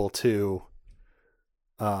sequel to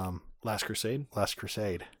Last Crusade. Last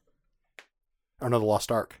Crusade. Or no, The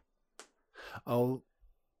Lost Ark. Oh,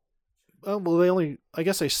 well, I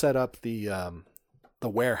guess they set up the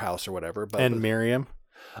warehouse or whatever. But And Miriam.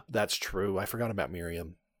 That's true. I forgot about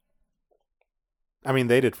Miriam. I mean,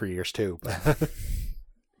 they did for years too. But.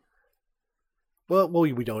 Well,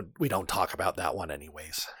 we don't talk about that one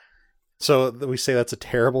anyways. So we say that's a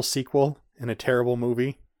terrible sequel and a terrible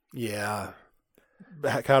movie. Yeah.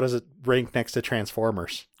 How does it rank next to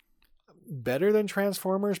Transformers? Better than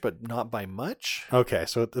Transformers, but not by much. Okay,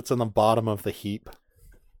 so it's on the bottom of the heap.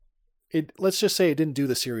 Let's just say it didn't do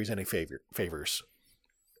the series any favors.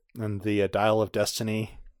 And the Dial of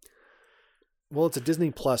Destiny. Well, it's a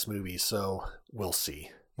Disney Plus movie, so we'll see.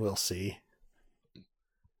 We'll see.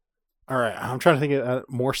 All right, I'm trying to think of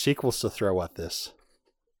more sequels to throw at this.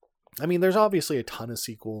 I mean, there's obviously a ton of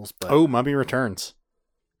sequels, but Mummy Returns.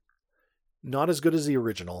 Not as good as the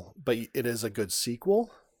original, but it is a good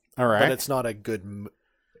sequel. All right, but it's not a good.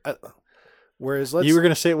 Whereas you were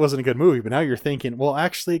going to say it wasn't a good movie, but now you're thinking, well,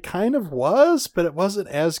 actually, it kind of was, but it wasn't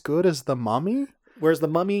as good as The Mummy. Whereas The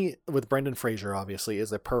Mummy with Brendan Fraser obviously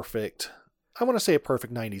is a perfect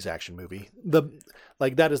 90s action movie.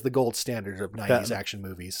 That is the gold standard of 90s action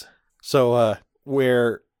movies. So,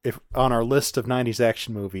 where if on our list of 90s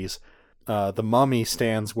action movies, The Mummy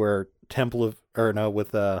stands where Empire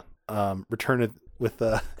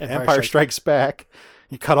Strikes Back.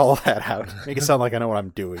 You cut all that out. Make it sound like I know what I'm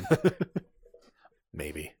doing.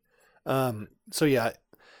 Maybe. So yeah,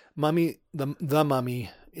 Mummy, the Mummy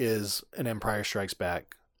is an Empire Strikes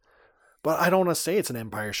Back, but I don't want to say it's an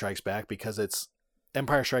Empire Strikes Back because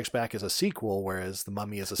Empire Strikes Back is a sequel, whereas The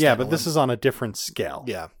Mummy is a standalone. Yeah, but this is on a different scale.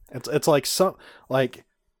 Yeah, it's like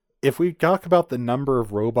if we talk about the number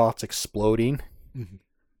of robots exploding, mm-hmm.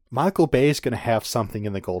 Michael Bay's going to have something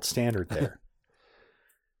in the gold standard there.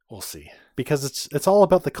 We'll see, because it's all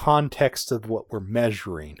about the context of what we're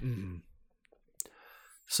measuring. Mm-hmm.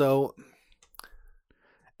 So,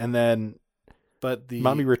 and then, but the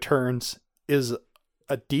Mummy Returns is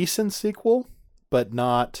a decent sequel, but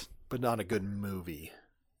not a good movie.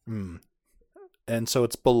 And so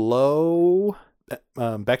it's below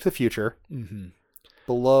Back to the Future, mm-hmm.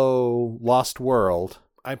 below Lost World.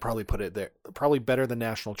 I'd probably put it there. Probably better than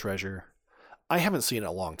National Treasure. I haven't seen it in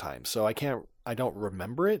a long time, so I don't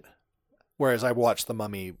remember it. Whereas I watched The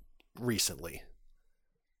Mummy recently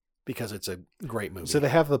because it's a great movie. So they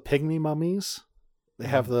have the pygmy mummies. They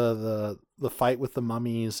have the fight with the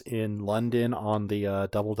mummies in London on the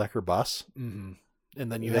double-decker bus. Mm-hmm.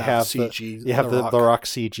 And then you have CG. You have the Rock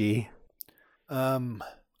CG. I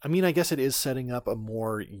mean, I guess it is setting up a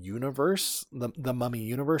more universe, the Mummy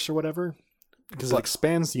universe or whatever. Because it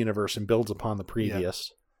expands the universe and builds upon the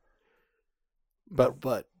previous. Yeah.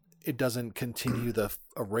 But it doesn't continue the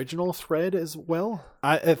original thread as well.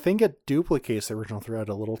 I think it duplicates the original thread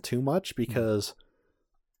a little too much because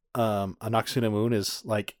Anck-su-namun Moon is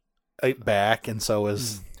like back, and so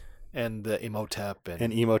is and the Imhotep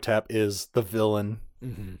and Imhotep is the villain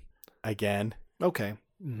again. Okay.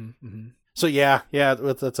 Mm-hmm. Mm-hmm. So yeah,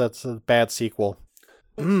 that's a bad sequel.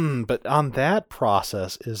 But on that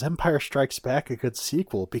process, is Empire Strikes Back a good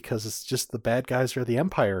sequel because it's just the bad guys are the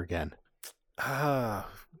Empire again?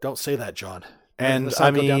 Don't say that, John. And let's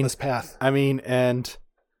not go down this path. I mean, and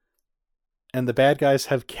the bad guys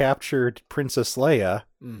have captured Princess Leia,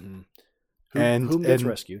 whom gets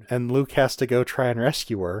rescued, and Luke has to go try and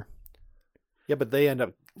rescue her. Yeah, but they end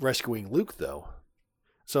up rescuing Luke though,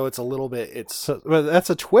 so it's a little bit. Well,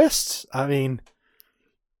 that's a twist. I mean,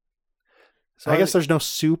 I guess there's no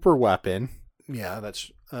super weapon. Yeah,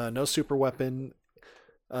 that's no super weapon.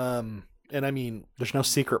 And I mean, there's no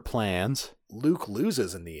secret plans. Luke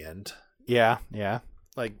loses in the end. Yeah.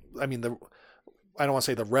 Like, I mean, I don't want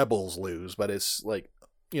to say the rebels lose, but it's like,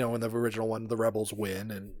 in the original one, the rebels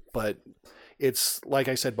win, but it's like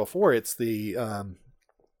I said before, it's the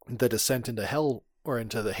descent into hell or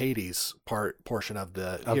into the Hades portion of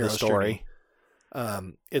the story.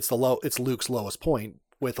 It's Luke's lowest point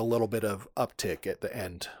with a little bit of uptick at the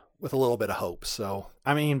end, with a little bit of hope. So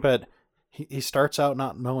I mean, but he starts out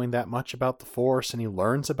not knowing that much about the Force, and he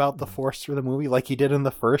learns about the Force through the movie, like he did in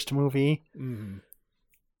the first movie.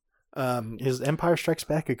 Is Empire Strikes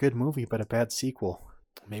Back a good movie but a bad sequel?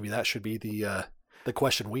 Maybe that should be the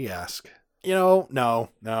question we ask. No.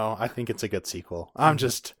 I think it's a good sequel.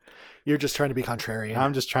 You're just trying to be contrarian.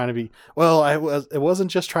 I'm just trying to be. Well, it wasn't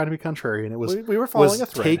just trying to be contrarian. It was we were following a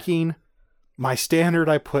thread. Taking my standard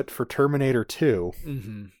I put for Terminator 2.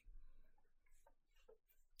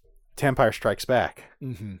 To Empire Strikes Back.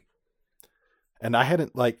 And I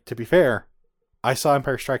hadn't, like, to be fair, I saw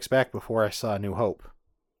Empire Strikes Back before I saw New Hope.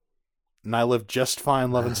 And I lived just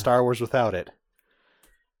fine loving Star Wars without it.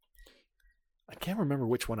 I can't remember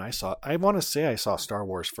which one I saw. I want to say I saw Star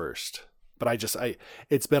Wars first, but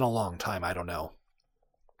it's been a long time. I don't know.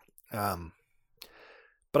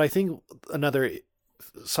 But I think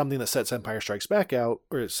something that sets Empire Strikes Back out,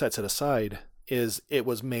 or sets it aside, is it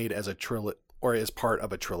was made as a trilogy, or as part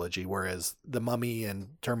of a trilogy, whereas The Mummy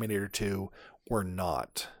and Terminator 2 were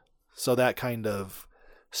not. So that kind of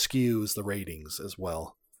skews the ratings as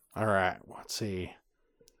well. All right, let's see.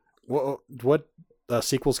 What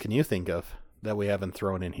sequels can you think of that we haven't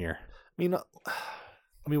thrown in here? I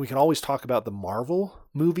mean, we can always talk about the Marvel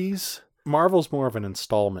movies. Marvel's more of an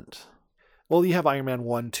installment. Well, you have Iron Man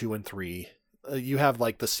 1, 2, and 3. You have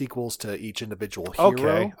like the sequels to each individual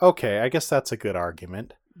hero. Okay, I guess that's a good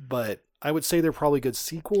argument. But I would say they're probably good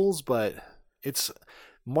sequels, but it's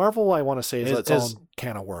Marvel, I want to say, is its own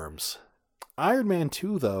can of worms. Iron Man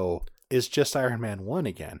 2, though, is just Iron Man 1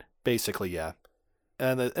 again. Basically, yeah.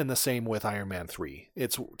 And the same with Iron Man 3.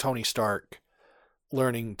 It's Tony Stark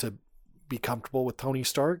learning to be comfortable with Tony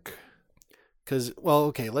Stark. Because, well,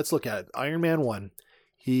 okay, let's look at it. Iron Man 1,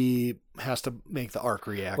 he has to make the arc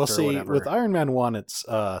reactor. Well, see, or whatever. with Iron Man 1, it's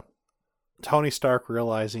Tony Stark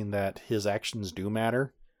realizing that his actions do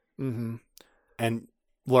matter. Mm-hmm. And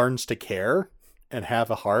learns to care and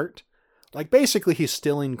have a heart. Like, basically, he's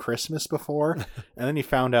stealing Christmas before, and then he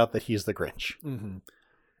found out that he's the Grinch.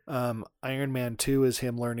 Mm-hmm. Iron Man 2 is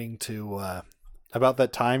him learning to... about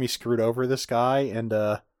that time he screwed over this guy, and...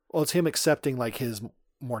 well, it's him accepting, like, his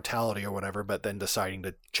mortality or whatever, but then deciding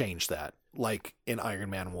to change that, like in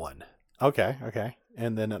Iron Man 1. Okay.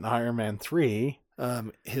 And then in Iron Man 3...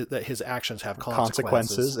 that his actions have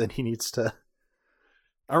consequences. And he needs to...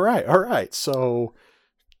 All right. So,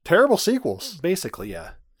 terrible sequels. Basically,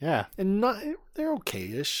 yeah. Yeah. And they're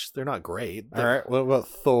okay-ish. They're not great. All right. What about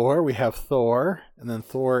Thor? We have Thor, and then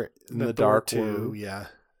Thor in the Dark World. Yeah.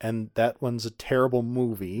 And that one's a terrible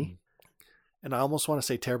movie. And I almost want to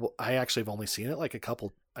say terrible. I actually have only seen it like a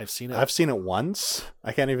couple. I've seen it once.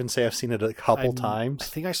 I can't even say I've seen it a couple times. I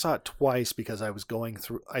think I saw it twice because I was going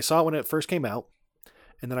through. I saw it when it first came out,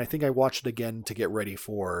 and then I think I watched it again to get ready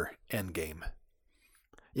for Endgame.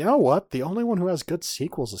 You know what? The only one who has good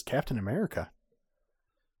sequels is Captain America.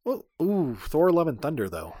 Well, Thor: Love and Thunder,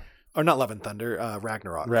 though. Or not Love and Thunder,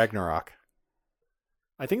 Ragnarok.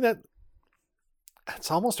 I think it's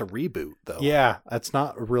almost a reboot, though. Yeah, that's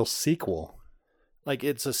not a real sequel. Like,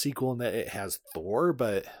 it's a sequel in that it has Thor,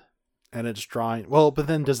 but... And it's drawing... Well, but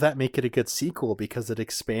then does that make it a good sequel? Because it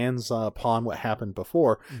expands upon what happened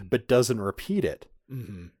before, but doesn't repeat it.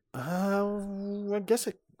 I guess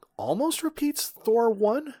it almost repeats Thor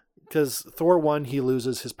 1. Because Thor 1, he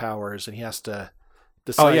loses his powers, and he has to...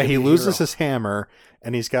 he loses his hammer,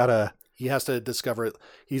 and he has to discover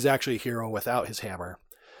he's actually a hero without his hammer.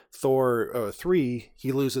 Thor 3,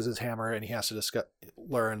 he loses his hammer, and he has to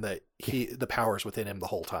learn that the power's within him the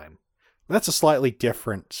whole time. That's a slightly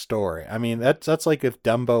different story. I mean, that's like if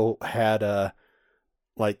Dumbo had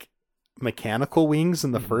like mechanical wings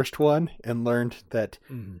in the first one, and learned that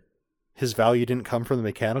his value didn't come from the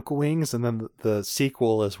mechanical wings, and then the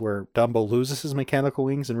sequel is where Dumbo loses his mechanical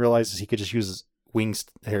wings and realizes he could just use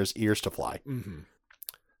his ears to fly.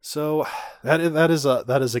 So that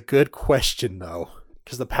is a good question, though,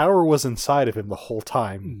 because the power was inside of him the whole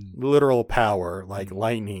time. Literal power, like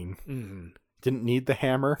lightning. Didn't need the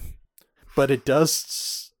hammer, but it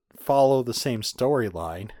does follow the same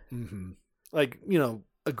storyline. Like,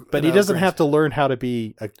 but he doesn't have to learn how to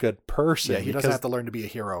be a good person. Yeah, he doesn't have to learn to be a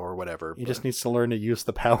hero or whatever. He just needs to learn to use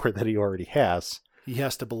the power that he already has. He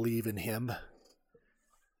has to believe in him.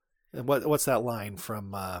 And what's that line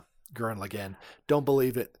from Gurren Lagann? Don't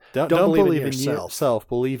believe it. Don't believe in yourself.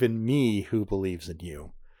 Believe in me who believes in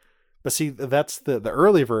you. But see, that's the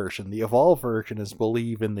early version. The evolved version is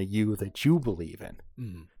believe in the you that you believe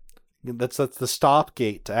in. That's the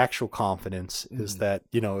stopgate to actual confidence, is that,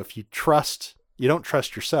 if you don't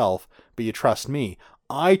trust yourself, but you trust me,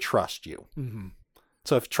 I trust you.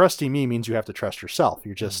 So if trusting me means you have to trust yourself,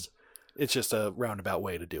 it's just a roundabout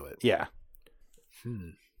way to do it. Yeah.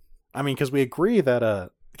 I mean, because we agree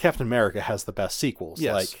that Captain America has the best sequels.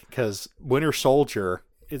 Yes. Because Winter Soldier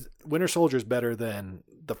is better than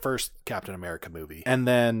the first Captain America movie. And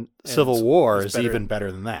then Civil War is even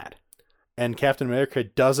better than that. And Captain America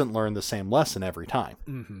doesn't learn the same lesson every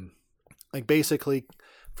time. Like, basically,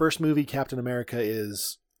 first movie, Captain America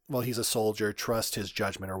is, well, he's a soldier, trust his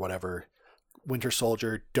judgment or whatever. Winter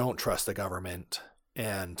Soldier, don't trust the government.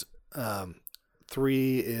 And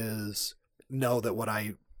 3 is know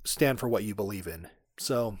that stand for what you believe in.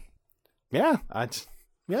 So Yeah, I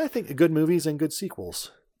think good movies and good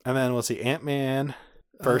sequels. and then we'll see Ant-Man.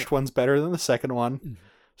 First one's better than the second one.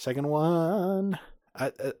 Second one,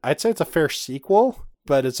 I'd say it's a fair sequel,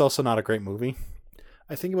 but it's also not a great movie.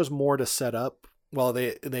 I think it was more to set up. Well,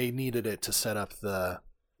 they needed it to set up the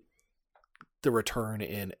return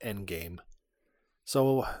in Endgame,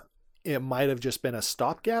 so it might have just been a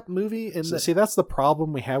stopgap movie. See, that's the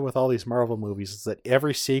problem we have with all these Marvel movies, is that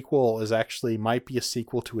every sequel is actually might be a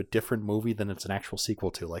sequel to a different movie than it's an actual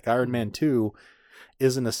sequel to. Like Iron Man 2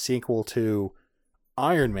 isn't a sequel to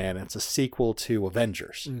Iron Man, it's a sequel to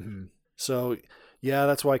Avengers. Mm-hmm. So yeah,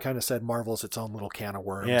 that's why I kind of said Marvel's its own little can of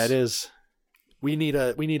worms. Yeah, it is. We need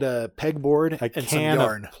a pegboard and some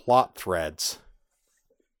yarn. Of plot threads.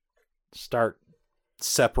 Start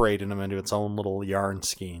separating them into its own little yarn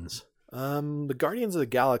skeins. The Guardians of the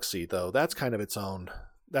Galaxy, though, that's kind of its own.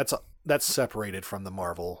 That's separated from the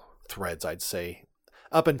Marvel threads, I'd say,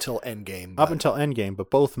 up until Endgame. But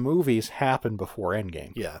both movies happen before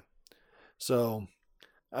Endgame. Yeah. So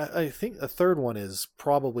I think the third one is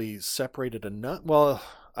probably separated enough. Well,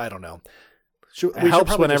 I don't know. It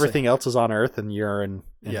helps when everything else is on Earth and you're in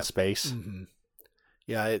space. Mm-hmm.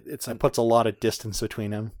 Yeah, it puts a lot of distance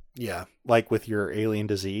between them. Yeah. Like with your alien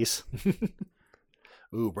disease.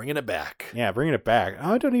 Ooh, bringing it back. Yeah, bringing it back.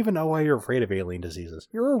 I don't even know why you're afraid of alien diseases.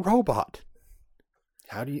 You're a robot.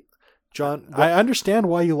 How do you... John... I understand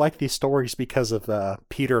why you like these stories because of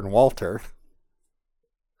Peter and Walter.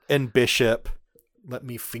 And Bishop. Let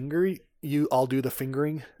me finger you. I'll do the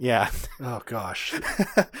fingering. Yeah. Oh, gosh.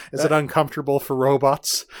 Is it uncomfortable for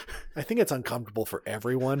robots? I think it's uncomfortable for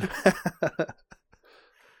everyone.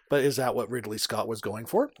 But is that what Ridley Scott was going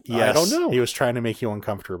for? Yes, I don't know. He was trying to make you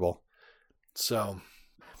uncomfortable. So...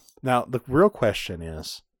 Now, the real question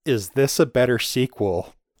is this a better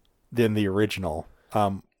sequel than the original?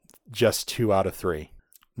 Just 2 out of 3.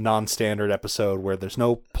 Non-standard episode where there's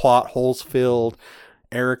no plot holes filled.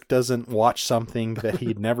 Eric doesn't watch something that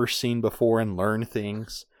he'd never seen before and learn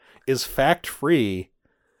things. Is fact-free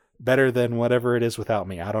better than whatever it is without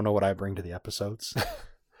me? I don't know what I bring to the episodes.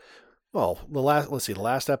 Well, the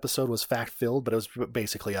last episode was fact-filled, but it was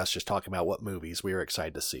basically us just talking about what movies we were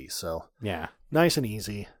excited to see. So yeah, nice and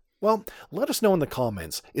easy. Well, let us know in the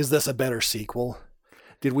comments. Is this a better sequel?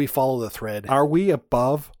 Did we follow the thread? Are we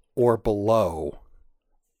above or below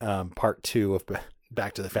part 2 of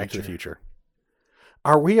Back to the Future?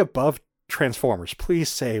 Are we above Transformers? Please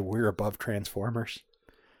say we're above Transformers.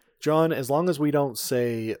 John, as long as we don't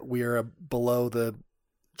say we are below the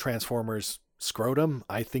Transformers scrotum,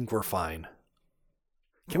 I think we're fine.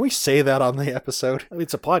 Can we say that on the episode? I mean,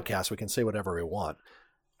 it's a podcast. We can say whatever we want.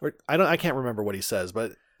 I can't remember what he says,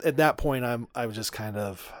 but at that point, I was just kind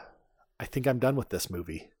of, I think I'm done with this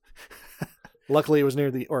movie. Luckily,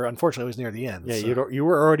 unfortunately, it was near the end. Yeah, so. You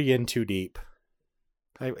were already in too deep.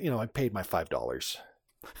 I paid my $5.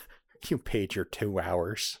 You paid your 2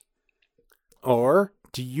 hours. Or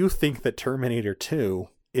do you think that Terminator 2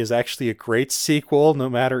 is actually a great sequel, no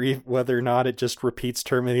matter whether or not it just repeats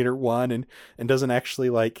Terminator 1 and doesn't actually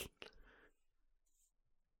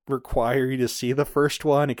require you to see the first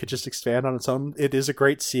one? It could just expand on its own. It is a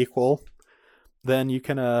great sequel. Then you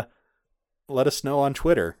can let us know on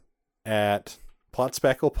Twitter at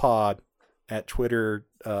PlotSpecklePod at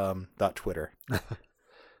Twitter.Twitter.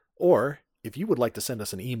 Or if you would like to send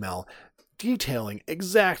us an email detailing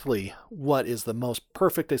exactly what is the most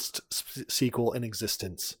perfectest sequel in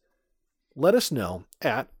existence, let us know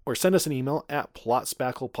or send us an email at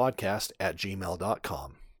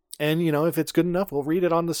plotspacklepodcast@gmail.com. And, if it's good enough, we'll read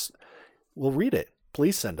it we'll read it.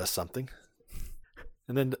 Please send us something.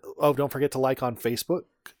 And then, don't forget to like on Facebook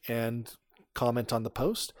and comment on the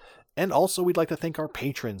post. And also, we'd like to thank our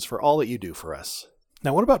patrons for all that you do for us.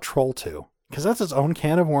 Now, what about Troll 2? Because that's its own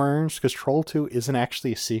can of worms, because Troll 2 isn't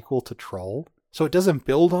actually a sequel to Troll. So it doesn't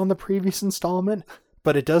build on the previous installment,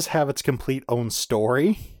 but it does have its complete own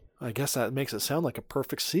story. I guess that makes it sound like a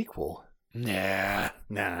perfect sequel. Nah.